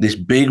can keep this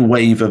big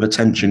wave of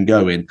attention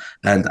going.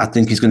 And I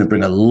think he's going to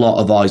bring a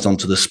lot of eyes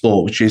onto the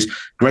sport, which is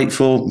great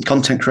for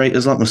content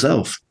creators like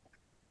myself.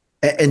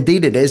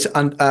 Indeed, it is.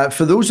 And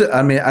for those,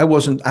 I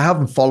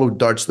haven't followed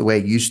darts the way I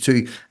used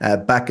to.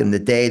 Back in the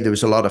day, there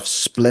was a lot of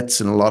splits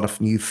and a lot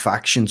of new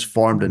factions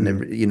formed,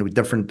 and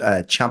different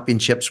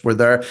championships were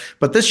there.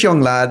 But this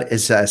young lad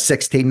is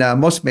 16 now. I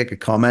must make a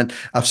comment.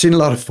 I've seen a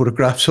lot of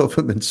photographs of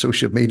him in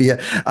social media,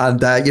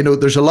 and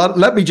there's a lot.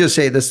 Let me just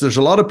say this: there's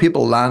a lot of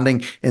people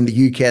landing in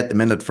the UK at the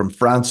minute from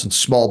France in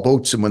small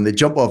boats, and when they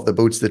jump off the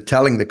boats, they're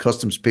telling the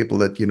customs people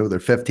that they're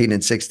 15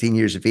 and 16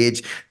 years of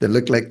age. They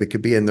look like they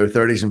could be in their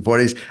 30s and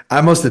 40s. I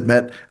must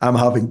admit, I'm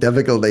having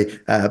difficulty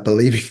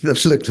believing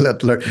that Luke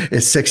Littler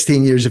is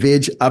 16 years of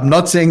age. I'm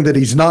not saying that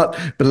he's not,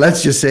 but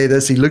let's just say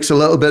this: he looks a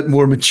little bit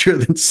more mature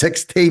than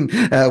 16.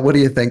 What do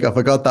you think? Have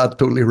I got that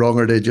totally wrong,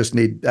 or they just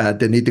need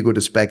to go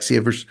to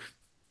Specsavers?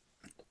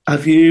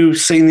 Have you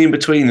seen The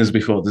Inbetweeners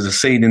before? There's a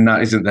scene in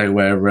that, isn't there,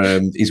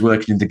 where he's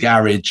working in the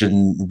garage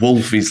and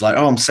Wolf is like,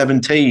 "Oh, I'm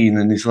 17,"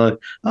 and he's like,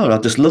 "Oh, I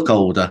just look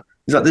older."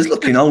 He's like, "There's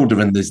looking older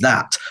and there's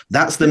that."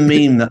 That's the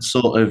meme that's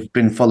sort of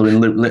been following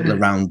Luke Littler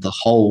around the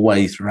whole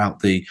way throughout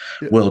the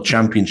World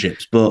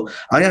Championships. But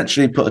I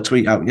actually put a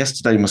tweet out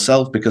yesterday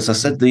myself because I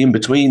said The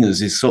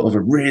Inbetweeners is sort of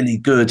a really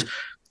good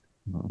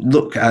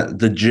look at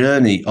the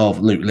journey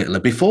of Luke Littler.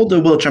 Before the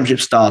World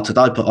Championship started,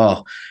 I put,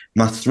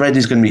 my thread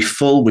is going to be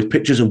full with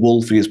pictures of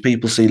Wolfie as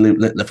people see Luke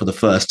Littler for the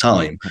first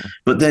time.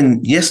 But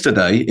then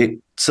yesterday, it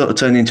sort of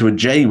turned into a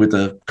J with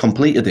a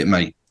completed it,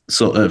 mate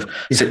sort of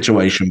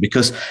situation,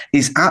 because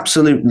he's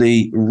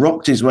absolutely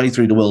rocked his way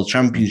through the World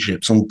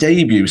Championships. On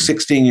debut,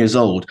 16 years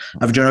old,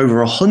 averaging over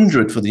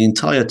 100 for the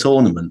entire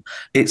tournament.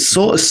 It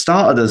sort of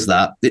started as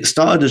that. It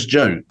started as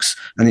jokes,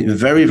 and it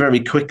very, very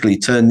quickly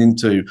turned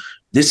into,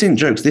 this isn't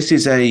jokes, this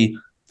is a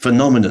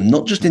phenomenon,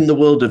 not just in the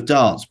world of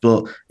darts,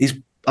 but he's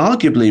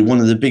arguably one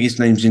of the biggest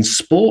names in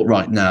sport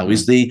right now.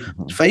 Is the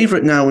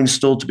favourite now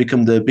installed to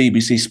become the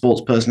BBC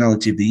Sports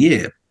Personality of the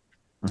Year.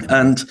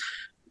 And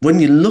when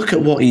you look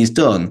at what he's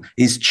done,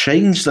 he's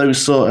changed those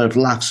sort of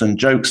laughs and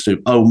jokes to,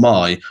 "Oh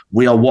my,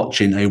 we are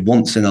watching a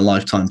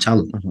once-in-a-lifetime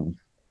talent."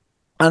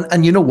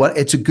 And you know what?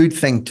 It's a good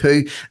thing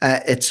too.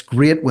 It's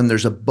great when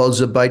there's a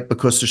buzz about,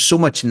 because there's so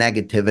much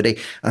negativity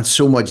and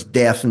so much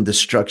death and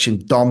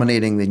destruction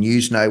dominating the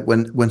news now.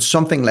 When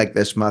something like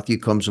this, Matthew,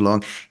 comes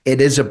along, it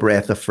is a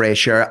breath of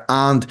fresh air,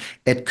 and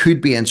it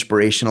could be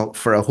inspirational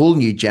for a whole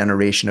new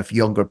generation of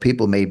younger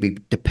people maybe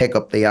to pick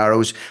up the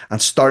arrows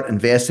and start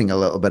investing a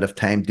little bit of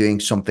time doing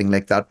something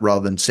like that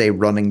rather than, say,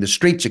 running the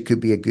streets. It could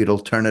be a good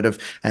alternative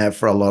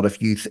for a lot of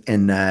youth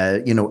in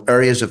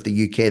areas of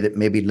the UK that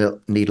maybe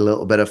need a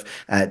little bit of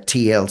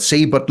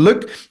TLC. But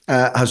Luke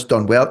has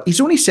done well. He's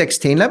only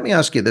 16. Let me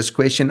ask you this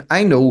question.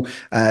 I know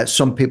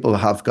some people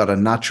have got a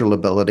natural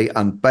ability,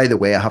 and by the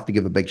way, I have to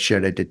give a big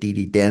shout out to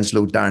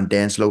Darren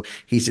Denslow.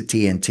 He's a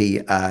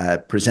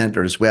TNT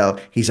presenter as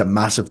well. He's a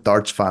massive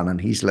darts fan, and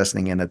he's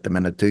listening in at the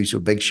minute too, so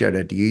big shout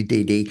out to you,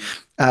 DD.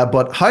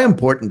 But how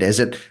important is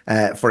it?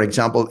 For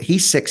example,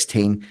 he's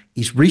 16.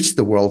 He's reached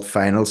the world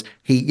finals.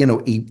 He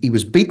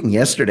was beaten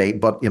yesterday,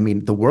 but I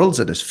mean, the world's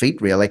at his feet,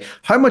 really.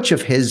 How much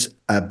of his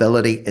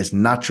ability is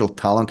natural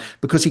talent?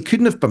 Because he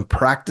couldn't have been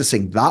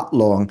practicing that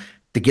long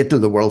to get to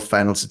the world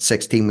finals at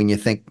 16. When you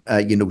think,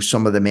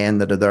 some of the men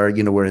that are there,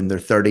 were in their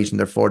 30s and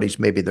their 40s,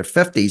 maybe their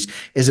 50s.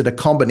 Is it a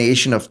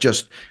combination of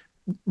just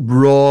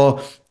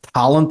raw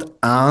talent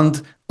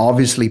and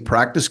obviously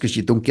practice, because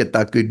you don't get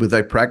that good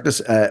without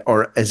practice,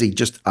 or is he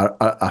just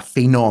a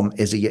phenom?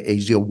 Is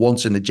he a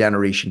once in a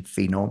generation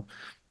phenom?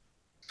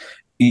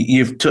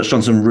 You've touched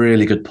on some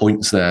really good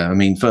points there. I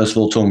mean, first of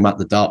all, talking about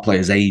the dart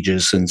players'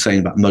 ages and saying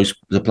about most of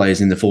the players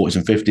in the 40s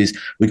and 50s,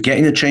 we're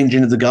getting a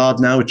changing of the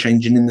guard now, a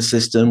changing in the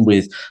system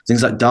with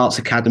things like darts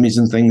academies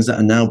and things that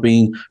are now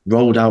being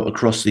rolled out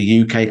across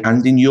the UK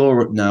and in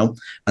Europe now,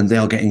 and they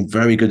are getting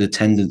very good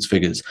attendance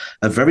figures.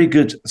 A very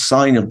good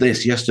sign of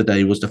this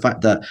yesterday was the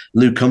fact that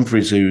Luke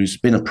Humphries, who's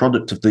been a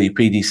product of the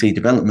PDC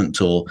development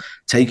tour,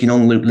 taking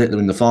on Luke Littler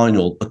in the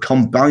final, a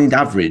combined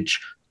average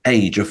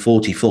age of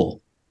 44.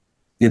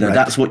 Right.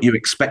 That's what you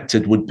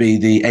expected would be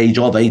the age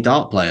of a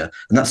dart player.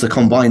 And that's the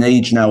combined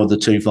age now of the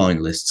two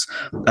finalists.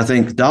 I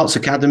think darts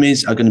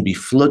academies are going to be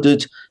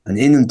flooded and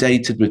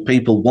inundated with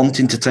people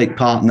wanting to take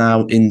part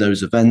now in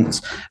those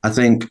events. I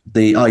think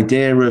the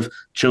idea of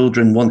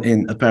children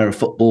wanting a pair of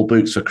football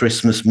boots for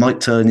Christmas might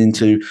turn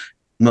into,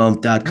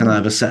 "Mum, Dad, can I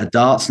have a set of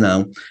darts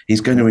now?"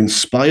 He's going to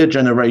inspire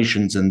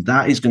generations, and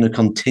that is going to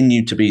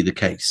continue to be the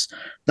case.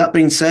 That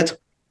being said,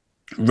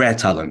 rare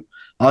talent.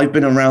 I've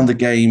been around the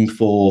game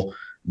for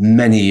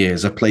many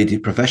years. I've played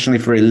it professionally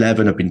for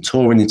 11. I've been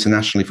touring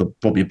internationally for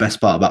probably the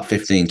best part about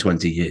 15,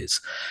 20 years.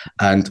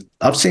 And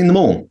I've seen them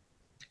all.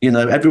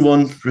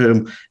 Everyone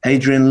from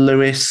Adrian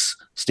Lewis,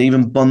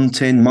 Stephen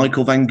Bunting,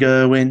 Michael Van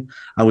Gerwen.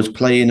 I was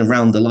playing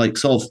around the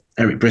likes of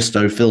Eric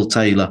Bristow, Phil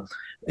Taylor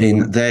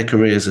in their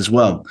careers as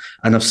well.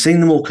 And I've seen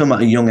them all come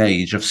at a young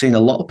age. I've seen a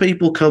lot of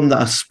people come that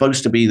are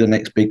supposed to be the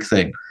next big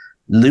thing.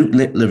 Luke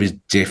Littler is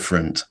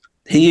different.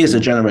 He is a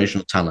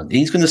generational talent.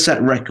 He's going to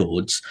set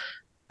records,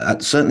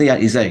 certainly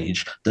at his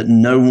age, that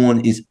no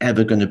one is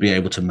ever going to be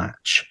able to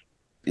match.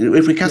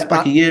 If we cast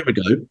back a year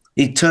ago,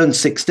 he turned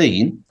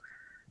 16,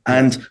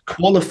 and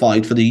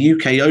qualified for the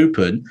UK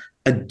Open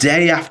a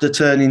day after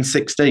turning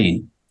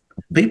 16.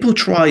 People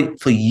try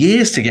for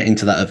years to get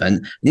into that event,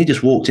 and he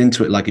just walked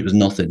into it like it was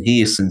nothing.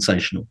 He is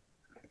sensational.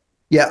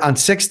 Yeah, and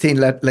 16,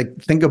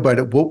 think about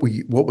it.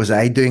 What was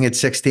I doing at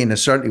 16? I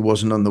certainly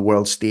wasn't on the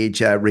world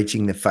stage,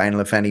 reaching the final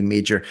of any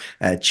major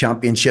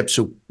championship.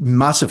 So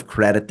massive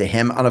credit to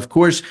him. And of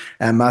course,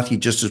 Matthew,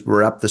 just as we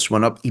wrap this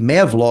one up, he may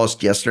have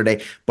lost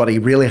yesterday, but he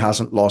really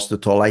hasn't lost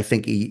at all. I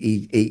think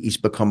he's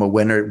become a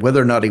winner.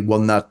 Whether or not he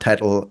won that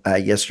title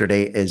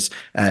yesterday is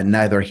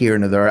neither here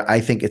nor there.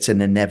 I think it's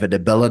an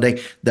inevitability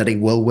that he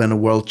will win a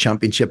world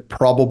championship,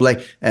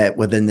 probably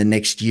within the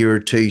next year or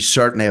two.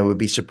 Certainly, I would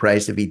be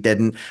surprised if he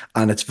didn't.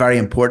 And it's very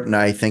important,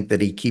 I think,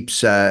 that he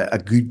keeps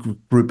a good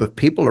group of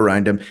people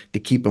around him to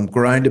keep him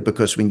grounded,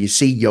 because when you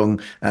see young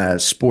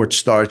sports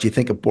stars, you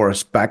think of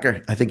Boris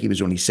Becker. I think he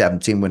was only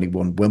 17 when he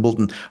won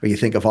Wimbledon. Or you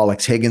think of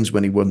Alex Higgins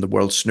when he won the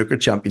World Snooker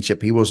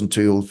Championship. He wasn't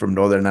too old, from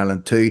Northern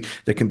Ireland too.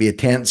 There can be a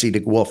tendency to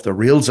go off the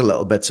rails a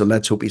little bit. So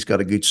let's hope he's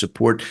got a good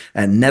support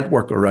and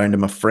network around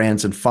him of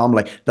friends and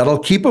family that'll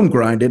keep him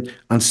grounded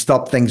and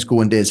stop things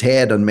going to his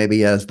head. And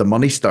maybe as the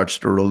money starts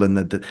to roll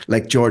in,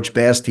 like George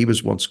Best, he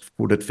was once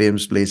quoted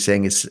famously saying,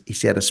 he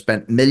said, I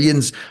spent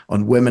millions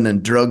on women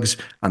and drugs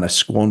and I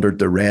squandered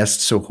the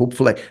rest. So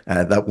hopefully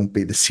that won't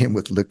be the same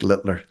with Luke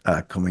Littler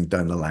coming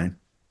down the line.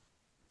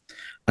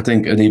 I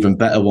think an even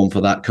better one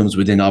for that comes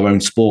within our own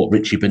sport.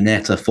 Richie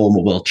Burnett, a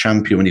former world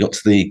champion, when he got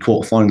to the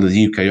quarterfinal of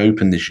the UK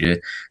Open this year,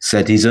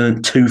 said he's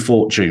earned 2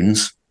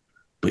 fortunes,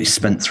 but he's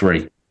spent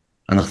 3.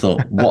 And I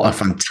thought, what a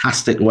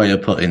fantastic way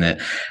of putting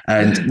it.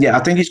 And yeah, I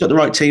think he's got the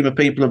right team of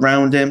people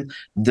around him.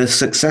 The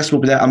success will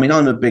be there. I mean,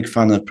 I'm a big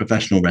fan of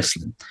professional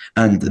wrestling,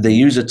 and they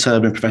use a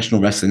term in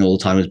professional wrestling all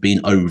the time as being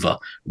over,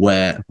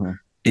 where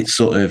it's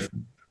sort of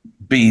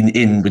being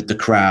in with the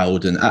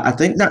crowd. And I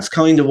think that's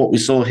kind of what we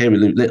saw here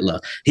with Luke Littler.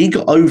 He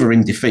got over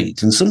in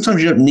defeat, and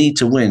sometimes you don't need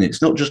to win.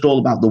 It's not just all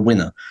about the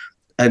winner.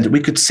 And we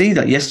could see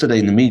that yesterday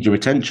in the media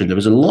attention. There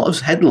was a lot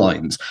of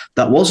headlines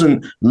that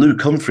wasn't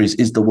Luke Humphries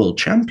is the world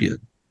champion.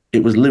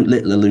 It was Luke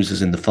Littler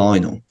loses in the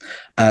final.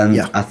 And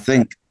I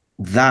think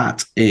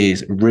that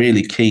is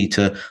really key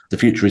to the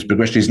future of his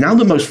progression. He's now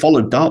the most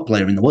followed dart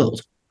player in the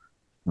world.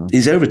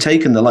 He's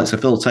overtaken the likes of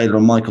Phil Taylor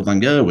and Michael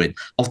van Gerwen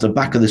off the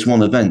back of this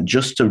one event,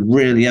 just to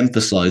really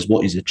emphasise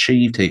what he's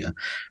achieved here.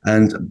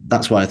 And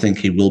that's why I think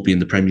he will be in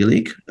the Premier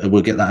League.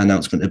 We'll get that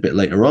announcement a bit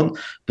later on.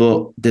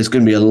 But there's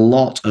going to be a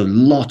lot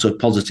of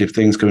positive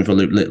things coming for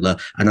Luke Littler.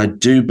 And I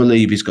do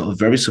believe he's got a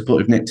very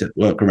supportive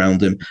network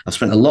around him. I've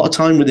spent a lot of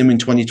time with him in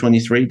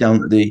 2023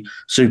 down at the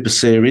Super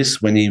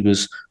Series when he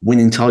was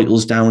winning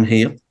titles down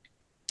here.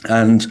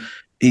 And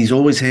he's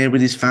always here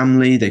with his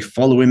family. They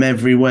follow him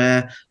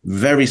everywhere.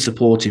 Very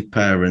supportive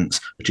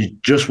parents, which is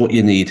just what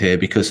you need here,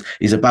 because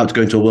he's about to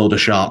go into a world of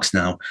sharks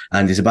now,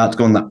 and he's about to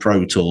go on that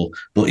pro tour.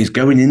 But he's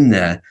going in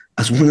there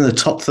as one of the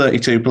top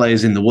 32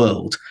 players in the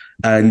world.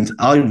 And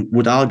I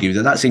would argue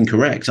that that's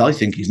incorrect. I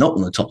think he's not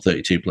one of the top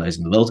 32 players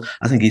in the world.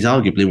 I think he's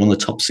arguably one of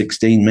the top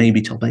 16,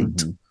 maybe top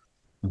 8.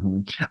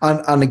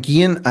 And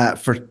again,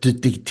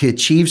 to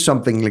achieve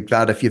something like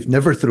that, if you've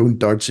never thrown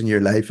darts in your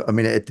life, I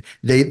mean,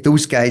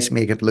 those guys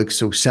make it look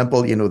so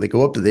simple. You know, they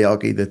go up to the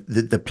hockey,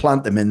 they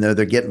plant them in there,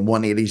 they're getting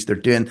 180s, they're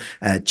doing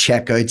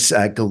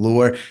checkouts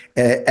galore.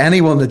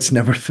 Anyone that's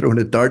never thrown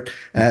a dart,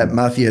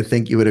 Matthew, I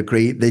think you would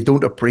agree, they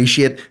don't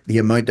appreciate the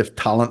amount of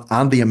talent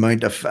and the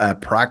amount of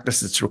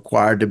practice that's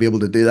required to be able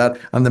to do that.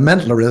 And the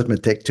mental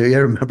arithmetic too. I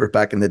remember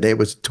back in the day, it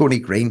was Tony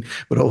Green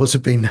would always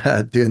have been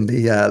doing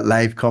the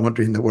live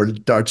commentary in the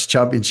World Darts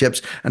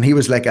Championships, and he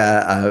was like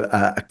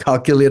a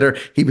calculator.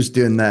 He was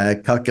doing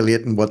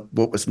calculating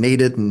what was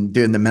needed and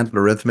doing the mental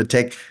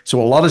arithmetic.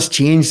 So a lot has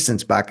changed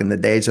since back in the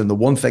days. And the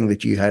one thing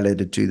that you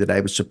highlighted too that I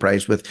was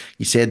surprised with,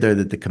 you said there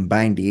that the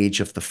combined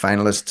age of the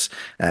finalists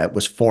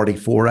was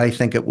 44, I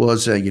think it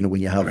was. You know,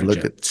 when you have a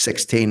look at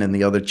 16 and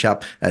the other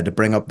chap to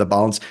bring up the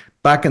balance.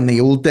 Back in the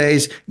old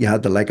days, you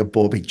had the like of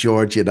Bobby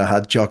George, you'd have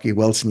had Jockey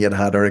Wilson, you'd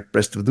have had Eric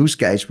Bristow. Those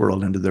guys were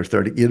all into their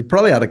 30s. You'd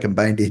probably had a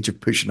combined age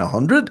of pushing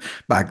 100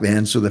 back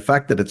then. So the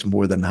fact that it's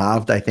more than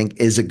halved, I think,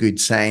 is a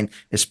good sign,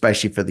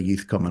 especially for the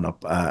youth coming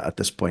up at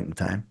this point in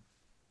time.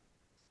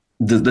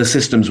 The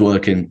system's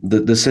working.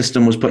 The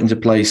system was put into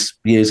place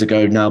years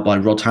ago now by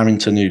Rod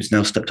Harrington, who's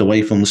now stepped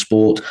away from the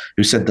sport,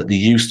 who said that the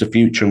youth's the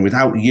future, and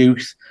without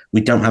youth,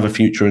 we don't have a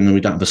future and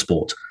we don't have a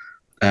sport.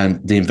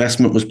 And the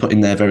investment was put in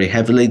there very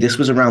heavily. This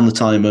was around the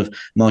time of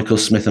Michael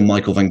Smith and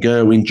Michael van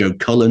Gerwen, Joe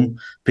Cullen,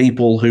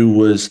 people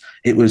who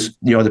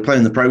you either play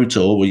in the Pro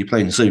Tour or you play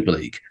in the Super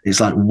League.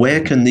 It's like,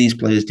 where can these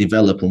players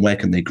develop and where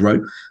can they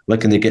grow? Where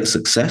can they get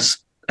success?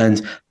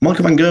 And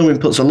Michael van Gerwen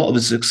puts a lot of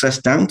his success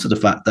down to the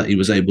fact that he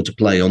was able to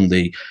play on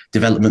the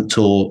development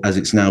tour, as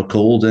it's now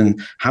called,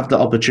 and have the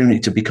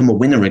opportunity to become a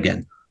winner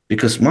again.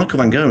 Because Michael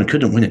van Gerwen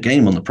couldn't win a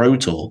game on the Pro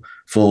Tour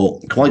for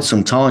quite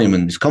some time,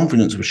 and his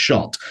confidence was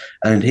shot.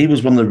 And he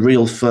was one of the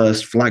real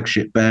first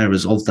flagship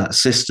bearers of that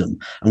system.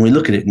 And we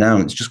look at it now,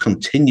 and it's just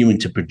continuing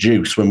to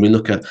produce. When we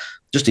look at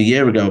just a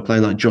year ago, a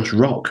player like Josh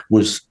Rock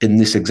was in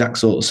this exact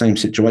sort of same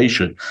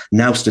situation.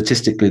 Now,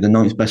 statistically, the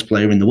 9th best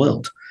player in the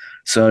world.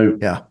 So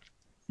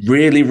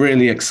really,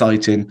 really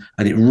exciting.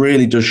 And it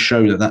really does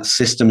show that that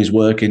system is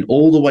working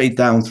all the way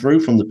down through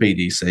from the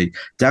PDC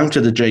down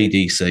to the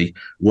JDC,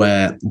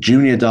 where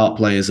junior dart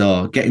players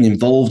are getting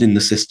involved in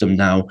the system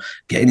now,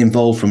 getting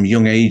involved from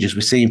young ages.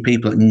 We're seeing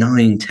people at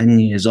 9, 10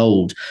 years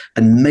old.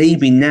 And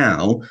maybe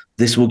now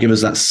this will give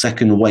us that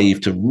second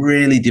wave to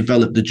really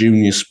develop the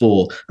junior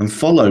sport and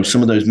follow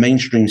some of those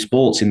mainstream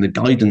sports in the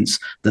guidance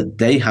that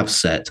they have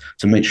set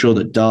to make sure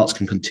that darts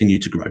can continue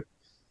to grow.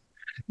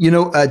 You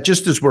know,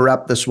 just as we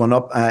wrap this one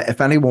up,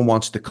 if anyone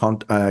wants to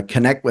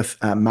connect with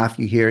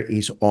Matthew here,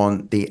 he's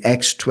on the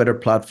X Twitter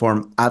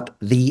platform at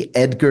the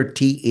Edgar,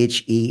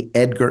 THE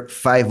Edgar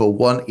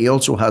 501. He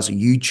also has a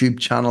YouTube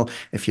channel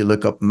if you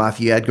look up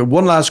Matthew Edgar.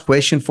 One last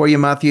question for you,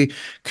 Matthew.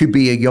 Could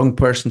be a young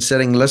person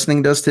sitting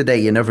listening to us today.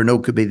 You never know.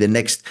 Could be the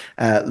next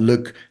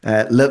Luke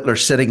Littler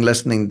sitting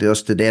listening to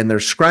us today, and they're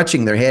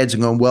scratching their heads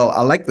and going, well,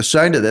 I like the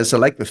sound of this. I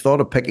like the thought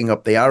of picking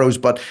up the arrows,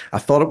 but I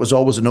thought it was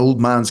always an old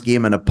man's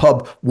game in a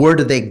pub. Where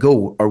do they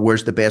go, or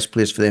where's the best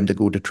place for them to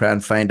go to try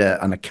and find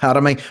an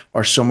academy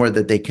or somewhere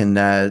that they can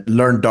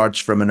learn darts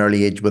from an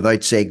early age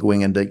without, say,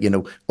 going into, you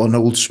know, an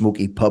old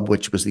smoky pub,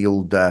 which was the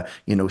old,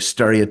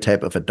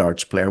 stereotype of a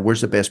darts player?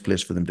 Where's the best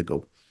place for them to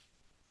go?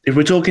 If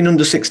we're talking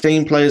under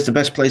 16 players, the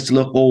best place to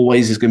look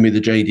always is going to be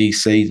the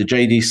JDC. The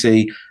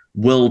JDC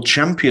world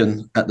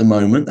champion at the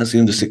moment, that's the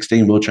under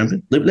 16 world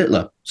champion, Luke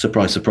Littler.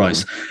 Surprise,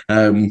 surprise.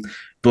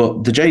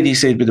 But the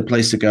JDC would be the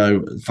place to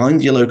go.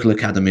 Find your local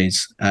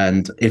academies.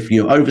 And if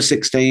you're over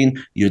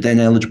 16, you're then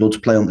eligible to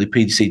play on the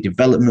PDC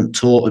development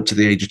tour up to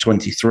the age of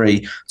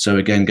 23. So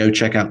again, go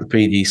check out the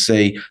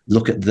PDC,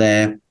 look at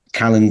their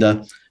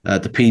calendar.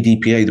 The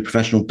PDPA, the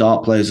Professional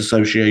Dart Players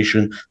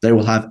Association, they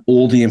will have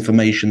all the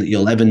information that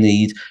you'll ever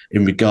need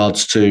in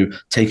regards to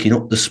taking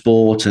up the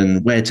sport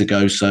and where to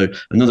go. So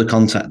another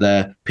contact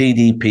there,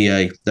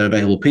 PDPA, they're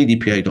available,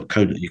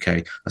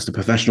 pdpa.co.uk. That's the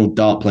Professional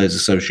Dart Players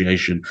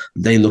Association.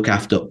 They look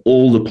after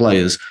all the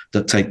players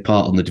that take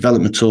part on the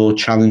development tour,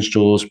 challenge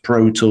tours,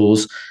 pro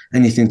tours,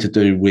 anything to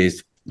do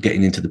with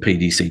getting into the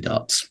PDC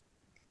darts.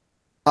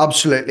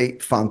 Absolutely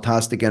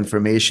fantastic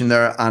information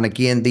there. And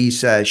again,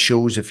 these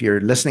shows, if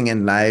you're listening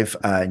in live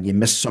and you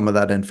missed some of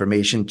that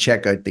information,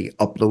 check out the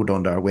upload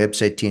on our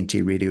website,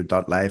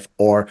 tntradio.live,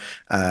 or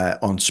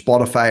on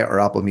Spotify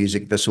or Apple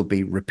Music. This will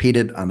be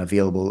repeated and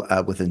available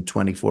within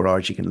 24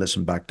 hours. You can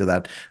listen back to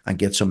that and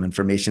get some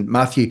information.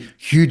 Matthew,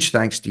 huge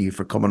thanks to you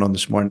for coming on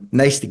this morning.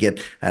 Nice to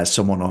get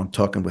someone on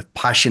talking with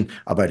passion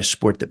about a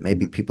sport that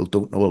maybe people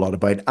don't know a lot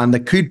about and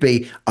that could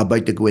be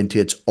about to go into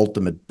its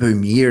ultimate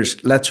boom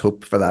years. Let's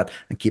hope for that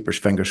and keep our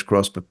fingers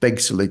crossed. But big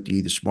salute to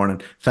you this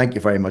morning. Thank you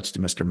very much to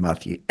Mr.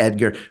 Matthew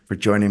Edgar for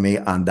joining me,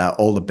 and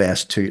all the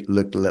best to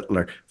Luke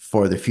Littler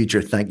for the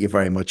future. Thank you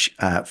very much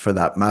for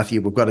that,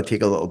 Matthew. We've got to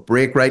take a little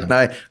break right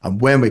now,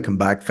 and when we come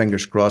back,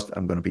 fingers crossed,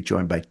 I'm going to be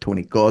joined by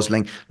Tony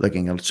Gosling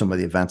looking at some of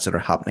the events that are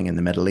happening in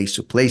the Middle East.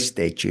 So please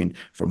stay tuned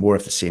for more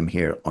of the same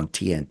here on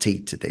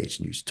TNT, Today's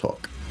News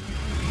Talk.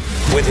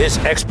 With his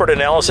expert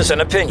analysis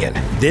and opinion,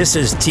 this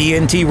is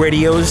TNT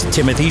Radio's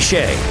Timothy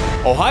Shea.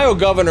 Ohio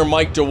Governor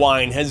Mike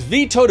DeWine has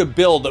vetoed a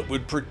bill that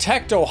would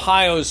protect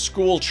Ohio's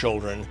school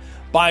children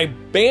by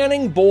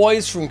banning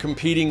boys from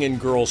competing in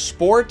girls'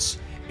 sports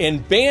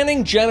and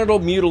banning genital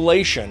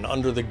mutilation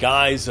under the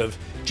guise of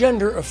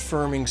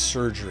gender-affirming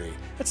surgery.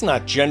 It's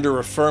not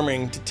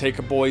gender-affirming to take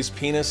a boy's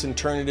penis and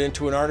turn it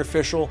into an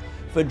artificial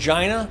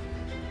vagina.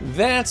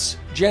 That's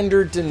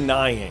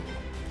gender-denying.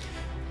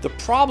 The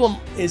problem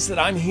is that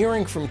I'm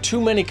hearing from too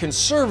many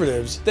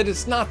conservatives that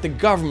it's not the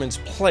government's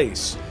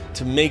place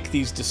to make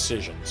these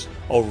decisions.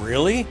 Oh,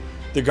 really?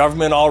 The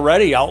government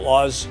already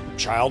outlaws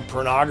child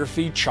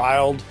pornography,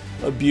 child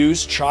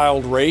abuse,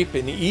 child rape,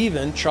 and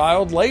even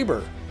child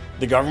labor.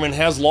 The government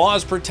has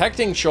laws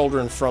protecting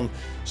children from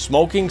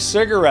smoking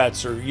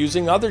cigarettes or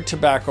using other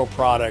tobacco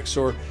products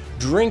or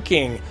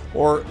drinking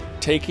or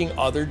taking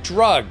other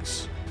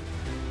drugs.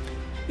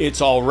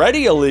 It's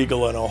already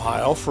illegal in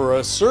Ohio for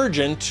a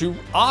surgeon to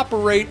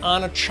operate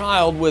on a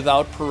child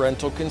without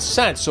parental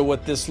consent. So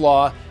what this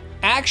law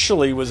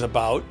actually was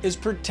about is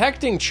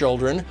protecting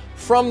children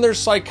from their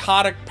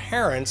psychotic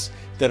parents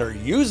that are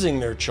using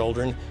their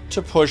children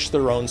to push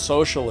their own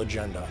social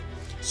agenda.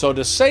 So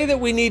to say that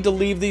we need to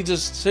leave these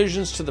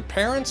decisions to the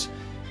parents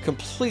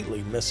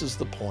completely misses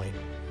the point.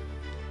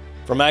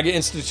 From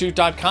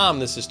MAGAInstitute.com,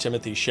 this is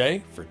Timothy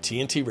Shea for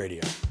TNT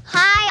Radio.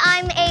 Hi,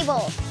 I'm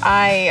Abel.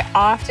 I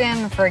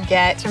often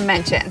forget to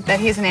mention that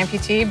he's an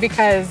amputee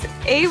because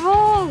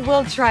Abel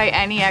will try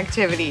any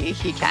activity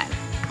he can.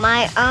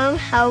 My arm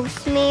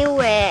helps me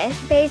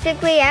with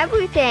basically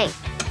everything.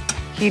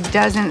 He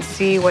doesn't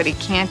see what he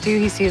can't do,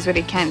 he sees what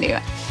he can do.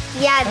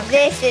 Yeah,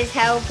 this is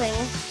helping.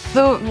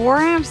 The War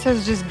Amps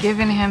has just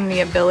given him the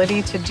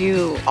ability to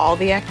do all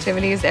the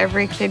activities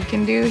every kid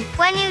can do.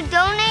 When you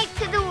donate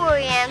to the War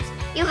Amps,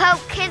 you help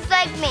kids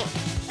like me.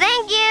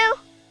 Thank you.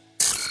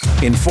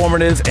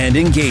 Informative and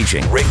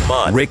engaging.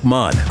 Rick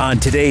Munn on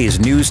Today's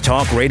News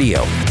Talk Radio,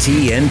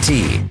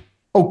 TNT.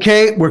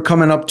 Okay, we're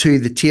coming up to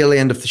the tail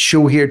end of the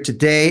show here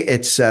today.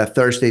 It's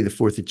Thursday, the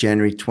 4th of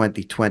January,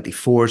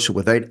 2024. So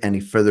without any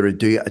further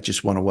ado, I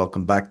just want to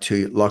welcome back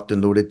to Locked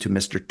and Loaded to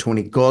Mr.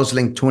 Tony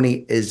Gosling.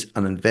 Tony is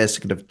an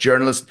investigative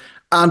journalist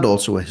and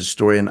also a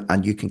historian,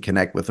 and you can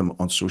connect with him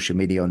on social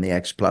media on the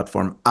X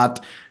platform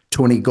at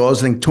Tony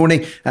Gosling.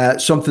 Tony,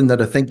 something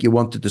that I think you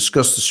want to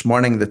discuss this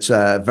morning that's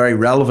very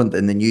relevant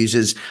in the news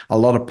is a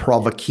lot of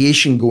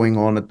provocation going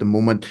on at the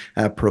moment,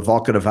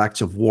 provocative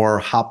acts of war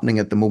happening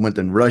at the moment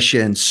in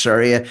Russia, in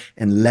Syria,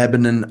 in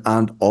Lebanon,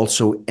 and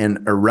also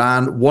in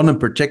Iran. One in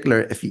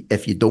particular,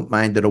 if you don't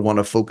mind, that I want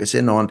to focus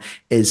in on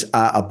is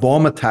a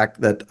bomb attack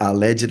that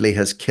allegedly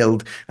has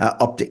killed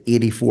up to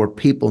 84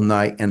 people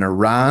now in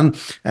Iran.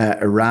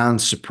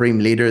 Iran's supreme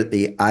leader,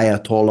 the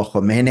Ayatollah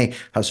Khomeini,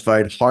 has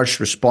vowed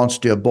harsh response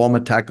to a bomb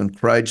attack on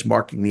crowds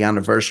marking the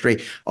anniversary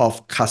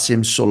of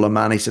Qasem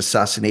Soleimani's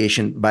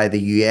assassination by the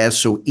US.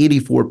 So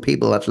 84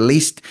 people at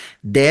least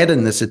dead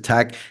in this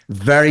attack.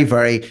 Very,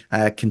 very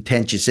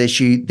contentious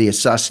issue. The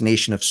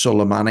assassination of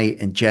Soleimani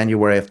in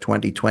January of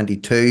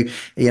 2022.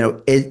 You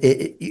know,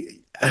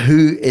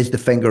 who is the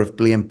finger of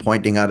blame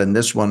pointing at in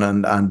this one,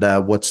 and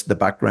what's the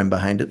background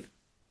behind it?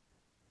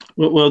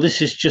 Well,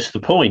 this is just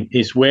the point,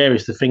 is where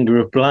is the finger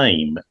of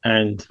blame?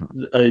 And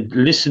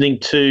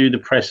listening to the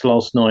press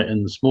last night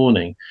and this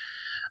morning,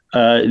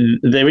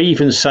 they're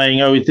even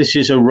saying, oh, this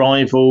is a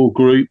rival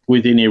group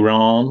within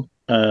Iran,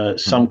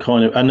 some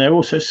kind of, and they're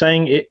also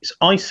saying it's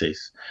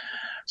ISIS.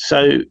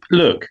 So,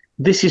 look,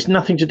 this is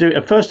nothing to do.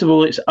 First of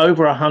all, it's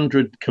over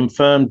 100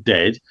 confirmed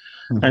dead.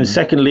 Mm-hmm. And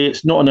secondly,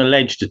 it's not an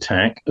alleged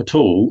attack at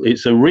all.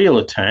 It's a real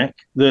attack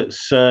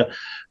that's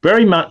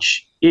very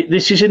much...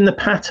 This is in the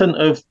pattern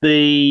of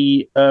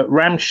the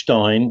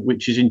Rammstein,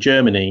 which is in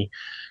Germany,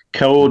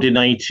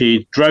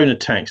 coordinated drone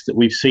attacks that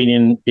we've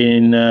seen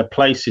in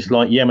places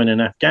like Yemen and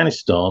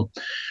Afghanistan,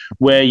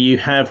 where you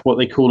have what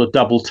they call a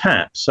double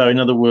tap. So in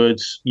other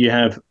words, you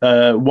have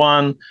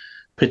one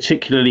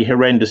particularly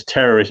horrendous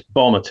terrorist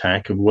bomb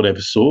attack of whatever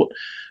sort,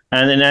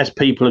 and then as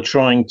people are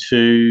trying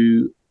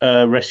to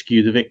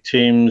rescue the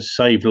victims,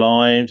 save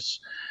lives,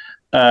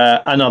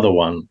 another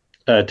one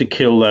to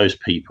kill those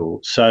people.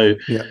 So...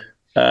 Yeah.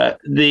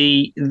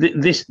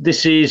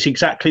 This is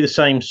exactly the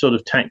same sort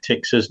of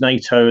tactics as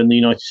NATO and the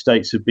United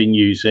States have been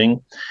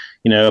using.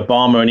 You know,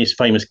 Obama and his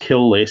famous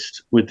kill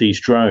list with these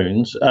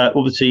drones.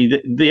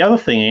 Obviously, the other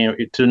thing here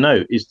to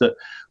note is that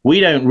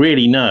we don't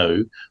really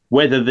know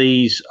whether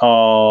these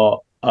are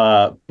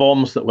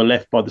bombs that were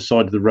left by the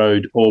side of the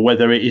road, or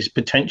whether it is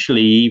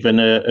potentially even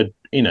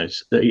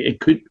it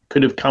could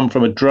have come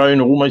from a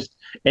drone almost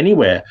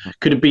anywhere.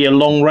 Could it be a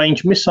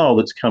long-range missile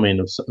that's come in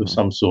of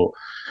some sort?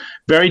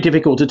 Very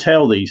difficult to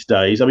tell these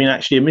days. I mean,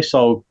 actually, a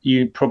missile,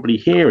 you probably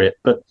hear it,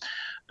 but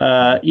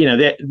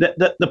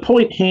the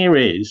point here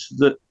is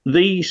that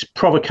these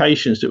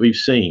provocations that we've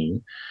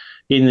seen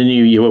in the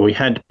new year, where we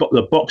had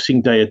the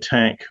Boxing Day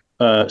attack,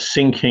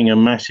 sinking a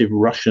massive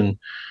Russian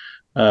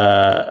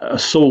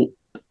assault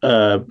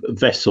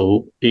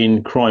vessel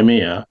in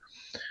Crimea,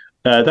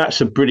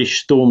 that's a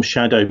British Storm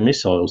Shadow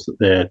missiles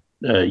that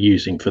they're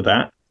using for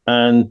that,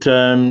 and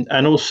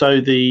also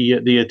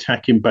the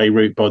attack in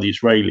Beirut by the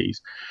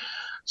Israelis.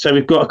 So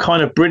we've got a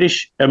kind of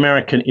British,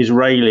 American,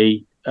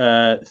 Israeli,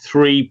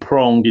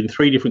 three-pronged in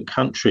three different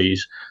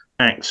countries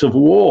acts of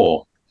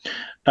war.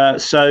 I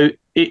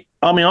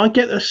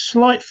get a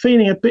slight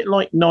feeling a bit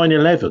like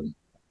 9/11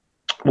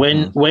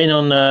 when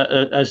on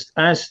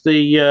as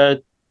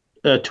the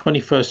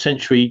 21st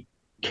century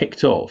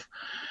kicked off.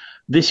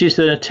 This is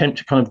an attempt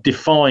to kind of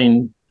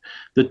define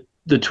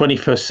the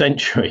 21st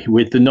century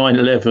with the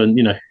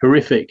 9/11,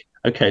 horrific.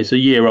 Okay, it's a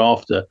year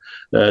after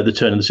the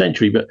turn of the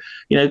century, but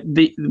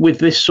with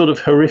this sort of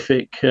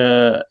horrific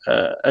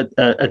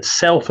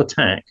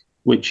self-attack,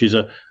 which is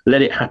a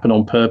let it happen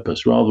on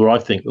purpose, rather, I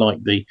think, like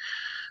the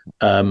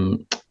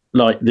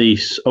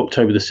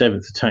October the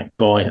 7th attack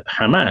by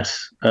Hamas,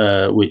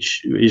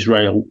 which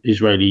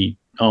Israeli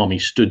army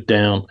stood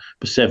down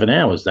for 7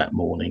 hours that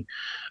morning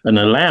and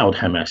allowed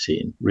Hamas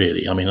in.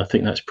 Really, I mean, I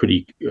think that's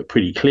pretty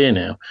clear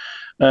now.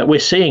 We're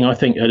seeing, I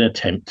think, an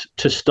attempt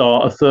to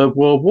start a third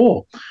world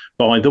war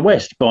by the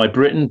West, by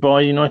Britain,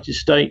 by the United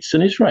States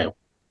and Israel.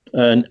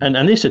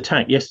 And this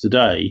attack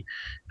yesterday,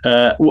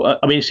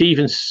 it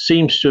even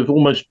seems to have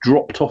almost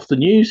dropped off the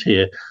news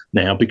here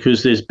now,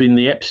 because there's been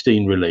the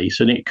Epstein release,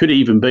 and it could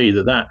even be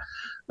that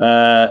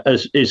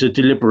is a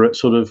deliberate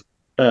sort of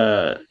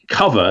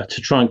cover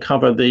to try and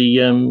cover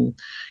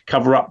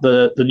up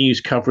the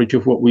news coverage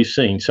of what we've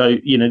seen. So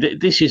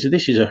this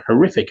is a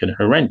horrific and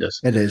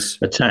horrendous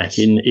attack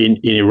in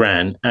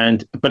Iran,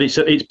 but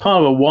it's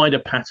part of a wider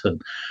pattern.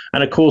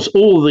 And of course,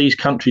 all of these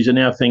countries are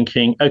now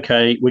thinking,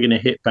 okay, we're going to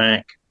hit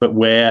back, but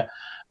where?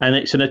 And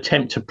it's an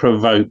attempt to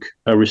provoke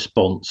a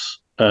response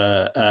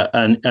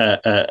and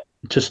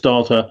to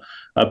start a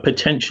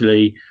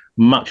potentially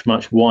much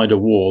wider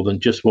war than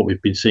just what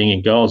we've been seeing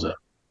in Gaza.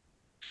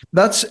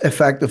 That's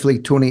effectively,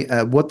 Tony,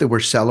 what they were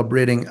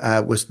celebrating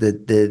was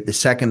the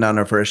second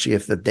anniversary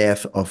of the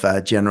death of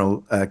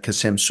General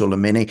Qasem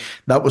Soleimani.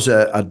 That was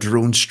a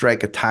drone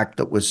strike attack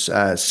that was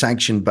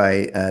sanctioned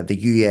by the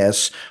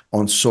US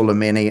on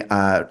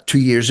Soleimani 2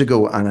 years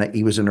ago. And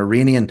he was an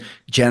Iranian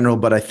general,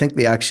 but I think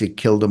they actually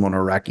killed him on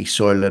Iraqi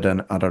soil at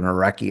an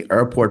Iraqi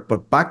airport.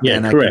 But back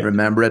then, I can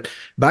remember it.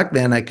 Back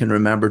then, I can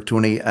remember,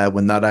 Tony,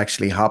 when that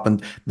actually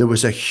happened, there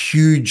was a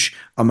huge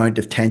amount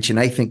of tension.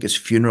 I think his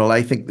funeral,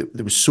 I think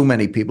there was so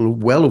many people,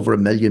 well over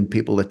 1 million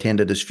people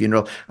attended his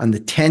funeral, and the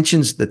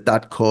tensions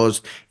that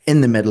caused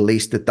in the Middle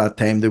East at that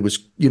time, there was,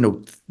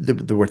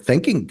 they were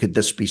thinking, could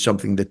this be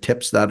something that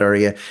tips that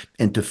area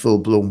into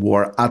full-blown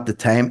war at the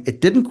time? It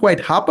didn't quite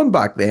happen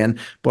back then,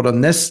 but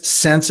on this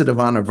sensitive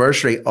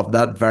anniversary of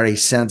that very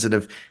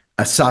sensitive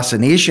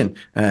assassination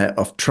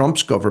of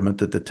Trump's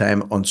government at the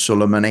time on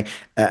Soleimani,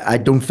 I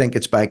don't think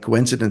it's by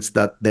coincidence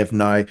that they've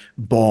now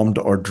bombed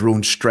or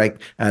drone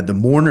strike the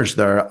mourners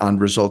there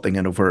and resulting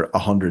in over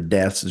 100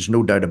 deaths. There's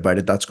no doubt about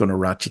it. That's going to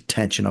ratchet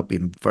tension up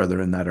even further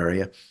in that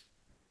area.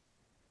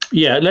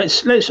 Yeah,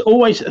 let's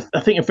always, I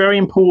think, a very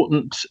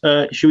important,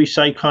 should we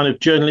say, kind of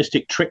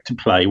journalistic trick to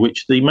play,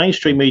 which the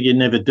mainstream media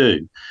never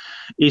do,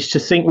 is to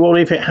think, what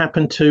if it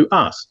happened to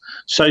us?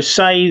 So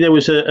say there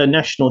was a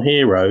national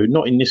hero,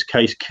 not in this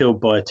case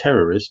killed by a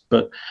terrorist,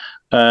 but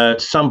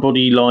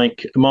somebody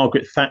like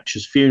Margaret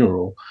Thatcher's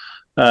funeral,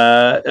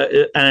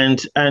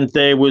 and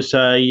there was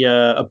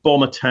a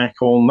bomb attack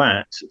on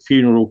that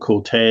funeral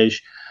cortege,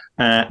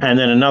 and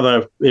then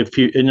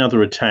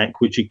another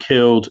attack which had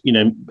killed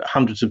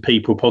hundreds of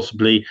people,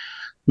 possibly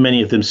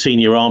many of them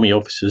senior army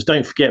officers.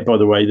 Don't forget, by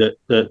the way,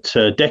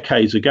 that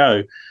decades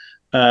ago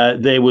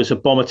there was a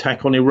bomb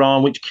attack on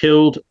Iran which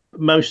killed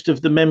most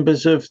of the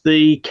members of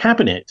the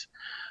cabinet.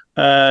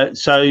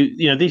 So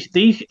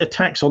these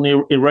attacks on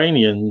the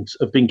Iranians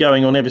have been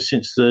going on ever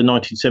since the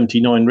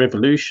 1979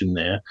 revolution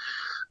there.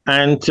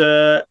 And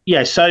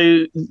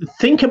so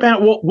think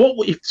about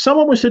what if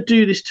someone was to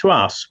do this to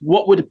us,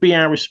 what would be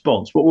our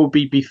response? What would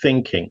we be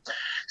thinking?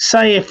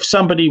 Say if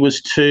somebody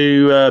was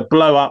to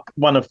blow up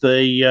one of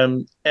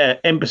the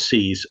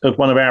embassies of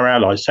one of our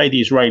allies, say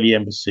the Israeli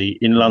embassy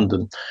in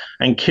London,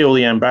 and kill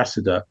the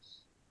ambassador,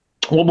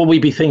 what would we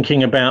be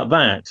thinking about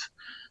that?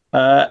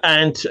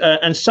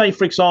 And say,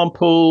 for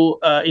example,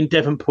 in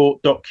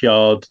Devonport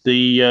Dockyard,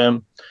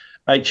 the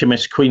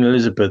HMS Queen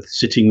Elizabeth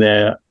sitting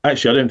there.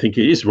 Actually, I don't think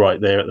it is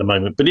right there at the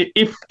moment. But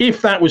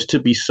if that was to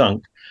be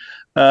sunk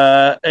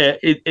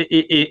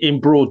in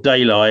broad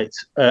daylight,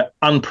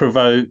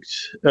 unprovoked,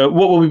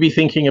 what would we be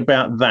thinking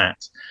about that?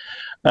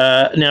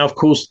 Now, of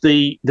course,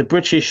 the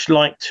British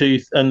like to,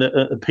 and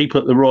the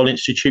people at the Royal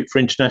Institute for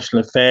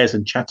International Affairs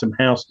and Chatham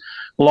House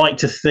like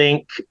to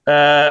think,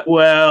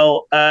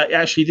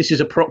 actually, this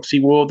is a proxy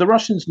war. The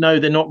Russians know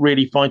they're not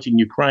really fighting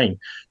Ukraine.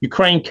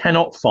 Ukraine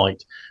cannot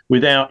fight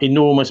without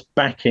enormous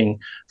backing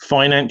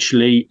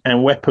financially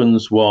and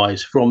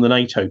weapons-wise from the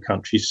NATO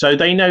countries. So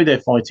they know they're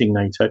fighting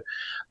NATO.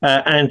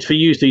 And to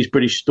use these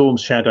British Storm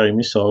Shadow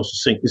missiles to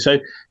sink. So,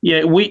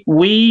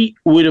 we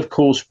would, of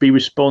course, be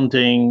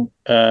responding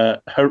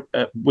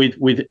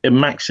with a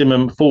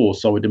maximum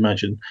force, I would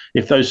imagine,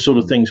 if those sort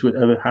of things would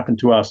ever happen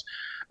to us.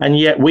 And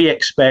yet we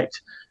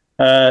expect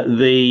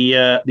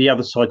the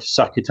other side to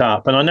suck it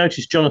up. And I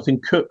noticed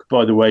Jonathan Cook,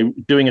 by the way,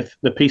 doing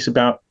the piece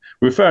about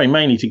referring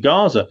mainly to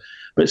Gaza,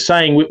 but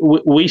saying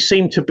we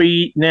seem to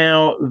be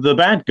now the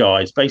bad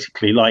guys,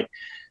 basically, like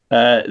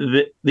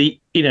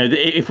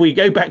if we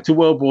go back to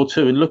World War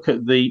II and look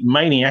at the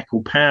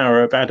maniacal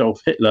power of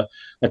Adolf Hitler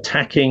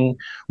attacking,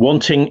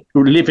 wanting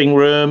living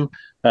room,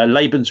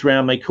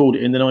 Lebensraum, they called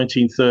it in the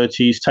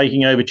 1930s,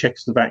 taking over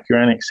Czechoslovakia,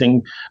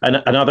 annexing, and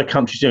other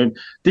countries doing.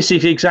 This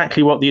is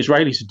exactly what the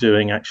Israelis are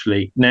doing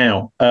actually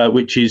now,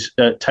 which is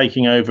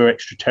taking over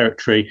extra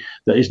territory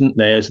that isn't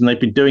theirs, and they've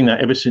been doing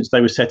that ever since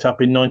they were set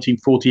up in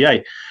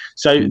 1948.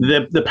 So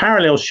the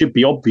parallels should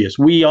be obvious.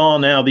 We are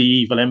now the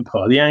evil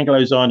empire. The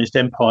Anglo-Zionist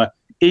empire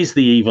is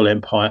the evil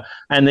empire,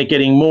 and they're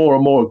getting more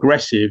and more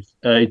aggressive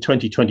in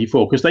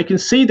 2024 because they can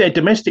see their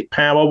domestic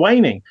power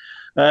waning.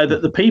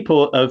 That the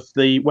people of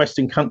the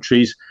Western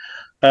countries,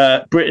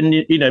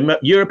 Britain,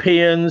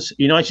 Europeans,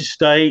 United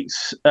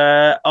States,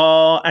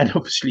 are, and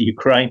obviously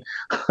Ukraine,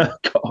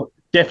 God,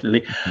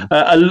 definitely,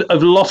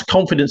 have lost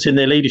confidence in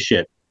their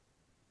leadership.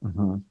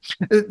 Mm-hmm.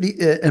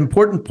 The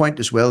important point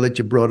as well that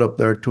you brought up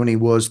there, Tony,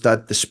 was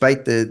that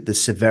despite the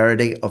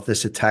severity of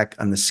this attack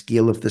and the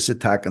scale of this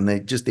attack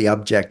and just the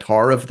abject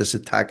horror of this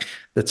attack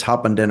that's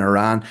happened in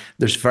Iran,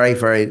 there's very,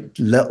 very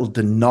little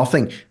to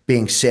nothing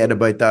being said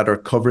about that or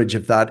coverage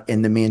of that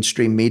in the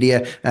mainstream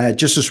media.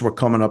 Just as we're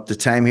coming up to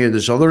time here,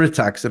 there's other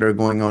attacks that are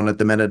going on at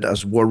the minute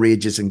as war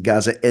rages in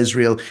Gaza.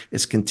 Israel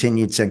is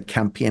continued its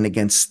campaign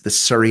against the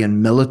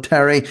Syrian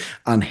military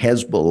and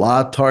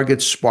Hezbollah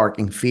targets,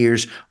 sparking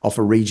fears of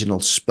a regional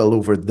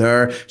spillover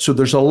there. So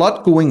there's a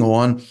lot going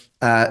on.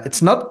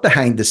 It's not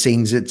behind the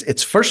scenes.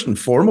 It's first and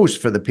foremost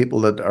for the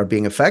people that are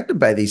being affected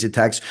by these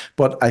attacks.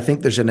 But I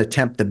think there's an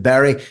attempt to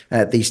bury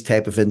these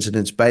type of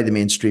incidents by the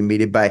mainstream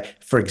media by,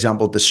 for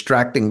example,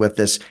 distracting with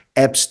this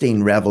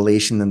Epstein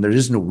revelation, and there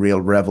is no real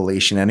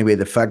revelation anyway.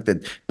 The fact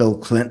that Bill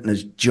Clinton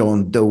is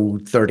John Doe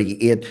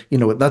 38,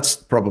 that's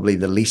probably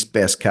the least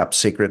best kept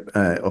secret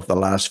of the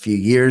last few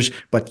years,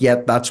 but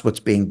yet that's what's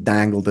being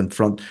dangled in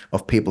front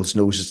of people's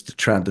noses to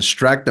try and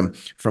distract them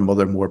from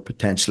other more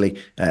potentially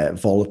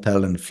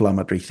volatile and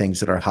inflammatory things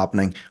that are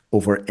happening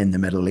over in the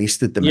Middle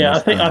East at the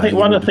minute. Yeah, I think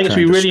one of the things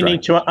we really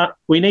need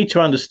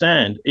to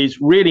understand, is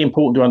really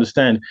important to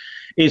understand,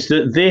 is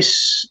that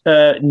this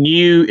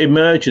new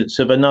emergence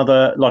of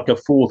another, like a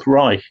Fourth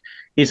Reich,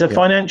 is a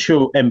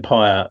financial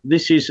empire.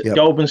 This is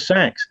Goldman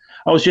Sachs.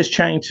 I was just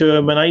chatting to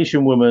a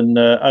Malaysian woman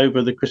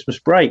over the Christmas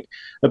break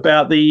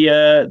about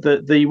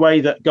the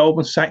way that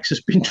Goldman Sachs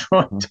has been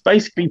trying to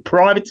basically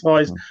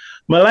privatize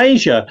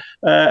Malaysia,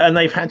 and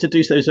they've had to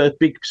do so. There's a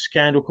big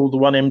scandal called the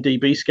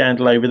 1MDB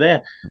scandal over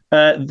there.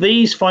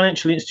 These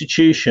financial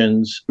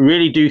institutions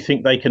really do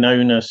think they can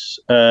own us,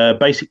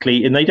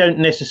 basically, and they don't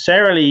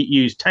necessarily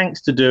use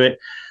tanks to do it.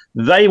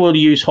 They will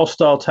use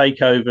hostile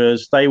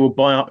takeovers. They will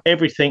buy up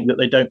everything that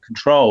they don't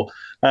control.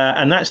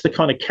 And that's the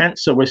kind of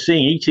cancer we're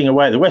seeing eating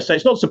away at the West. So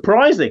it's not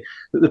surprising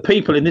that the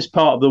people in this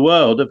part of the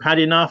world have had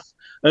enough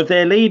of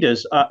their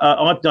leaders.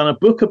 I've done a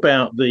book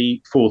about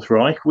the Fourth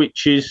Reich,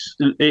 which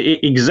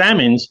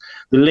examines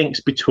the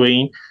links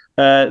between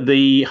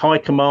the High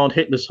Command,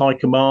 Hitler's High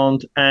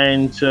Command,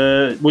 and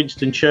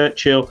Winston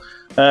Churchill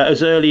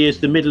as early as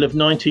the middle of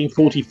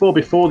 1944,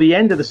 before the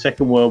end of the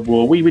Second World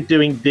War. We were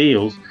doing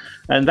deals,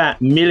 and that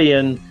 $1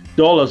 million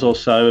or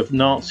so of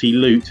Nazi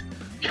loot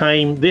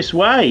came this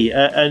way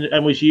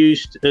and was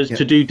used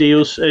to do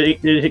deals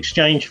in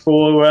exchange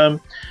for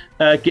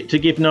to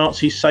give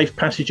Nazis safe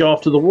passage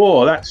after the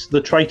war. That's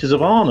the Traitors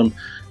of Arnhem,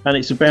 and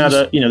it's about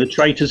the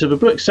traitors of a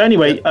book. So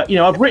anyway,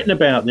 I've written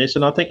about this,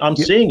 and I think I'm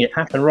seeing it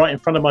happen right in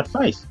front of my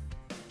face.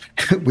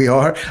 We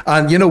are.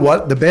 And you know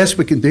what? The best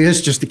we can do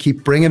is just to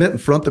keep bringing it in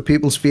front of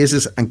people's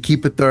faces and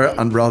keep it there,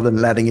 and rather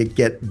than letting it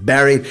get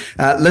buried.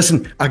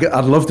 Listen,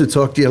 I'd love to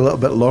talk to you a little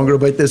bit longer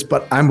about this,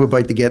 but I'm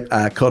about to get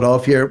cut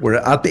off here. We're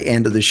at the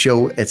end of the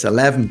show. It's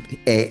 11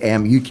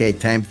 a.m. UK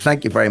time.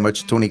 Thank you very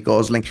much, Tony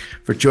Gosling,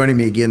 for joining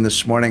me again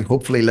this morning.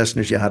 Hopefully,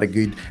 listeners, you had a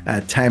good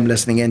time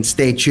listening in.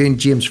 Stay tuned.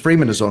 James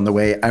Freeman is on the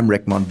way. I'm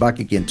Rick Munn, back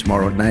again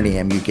tomorrow at 9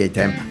 a.m. UK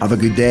time. Have a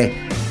good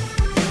day.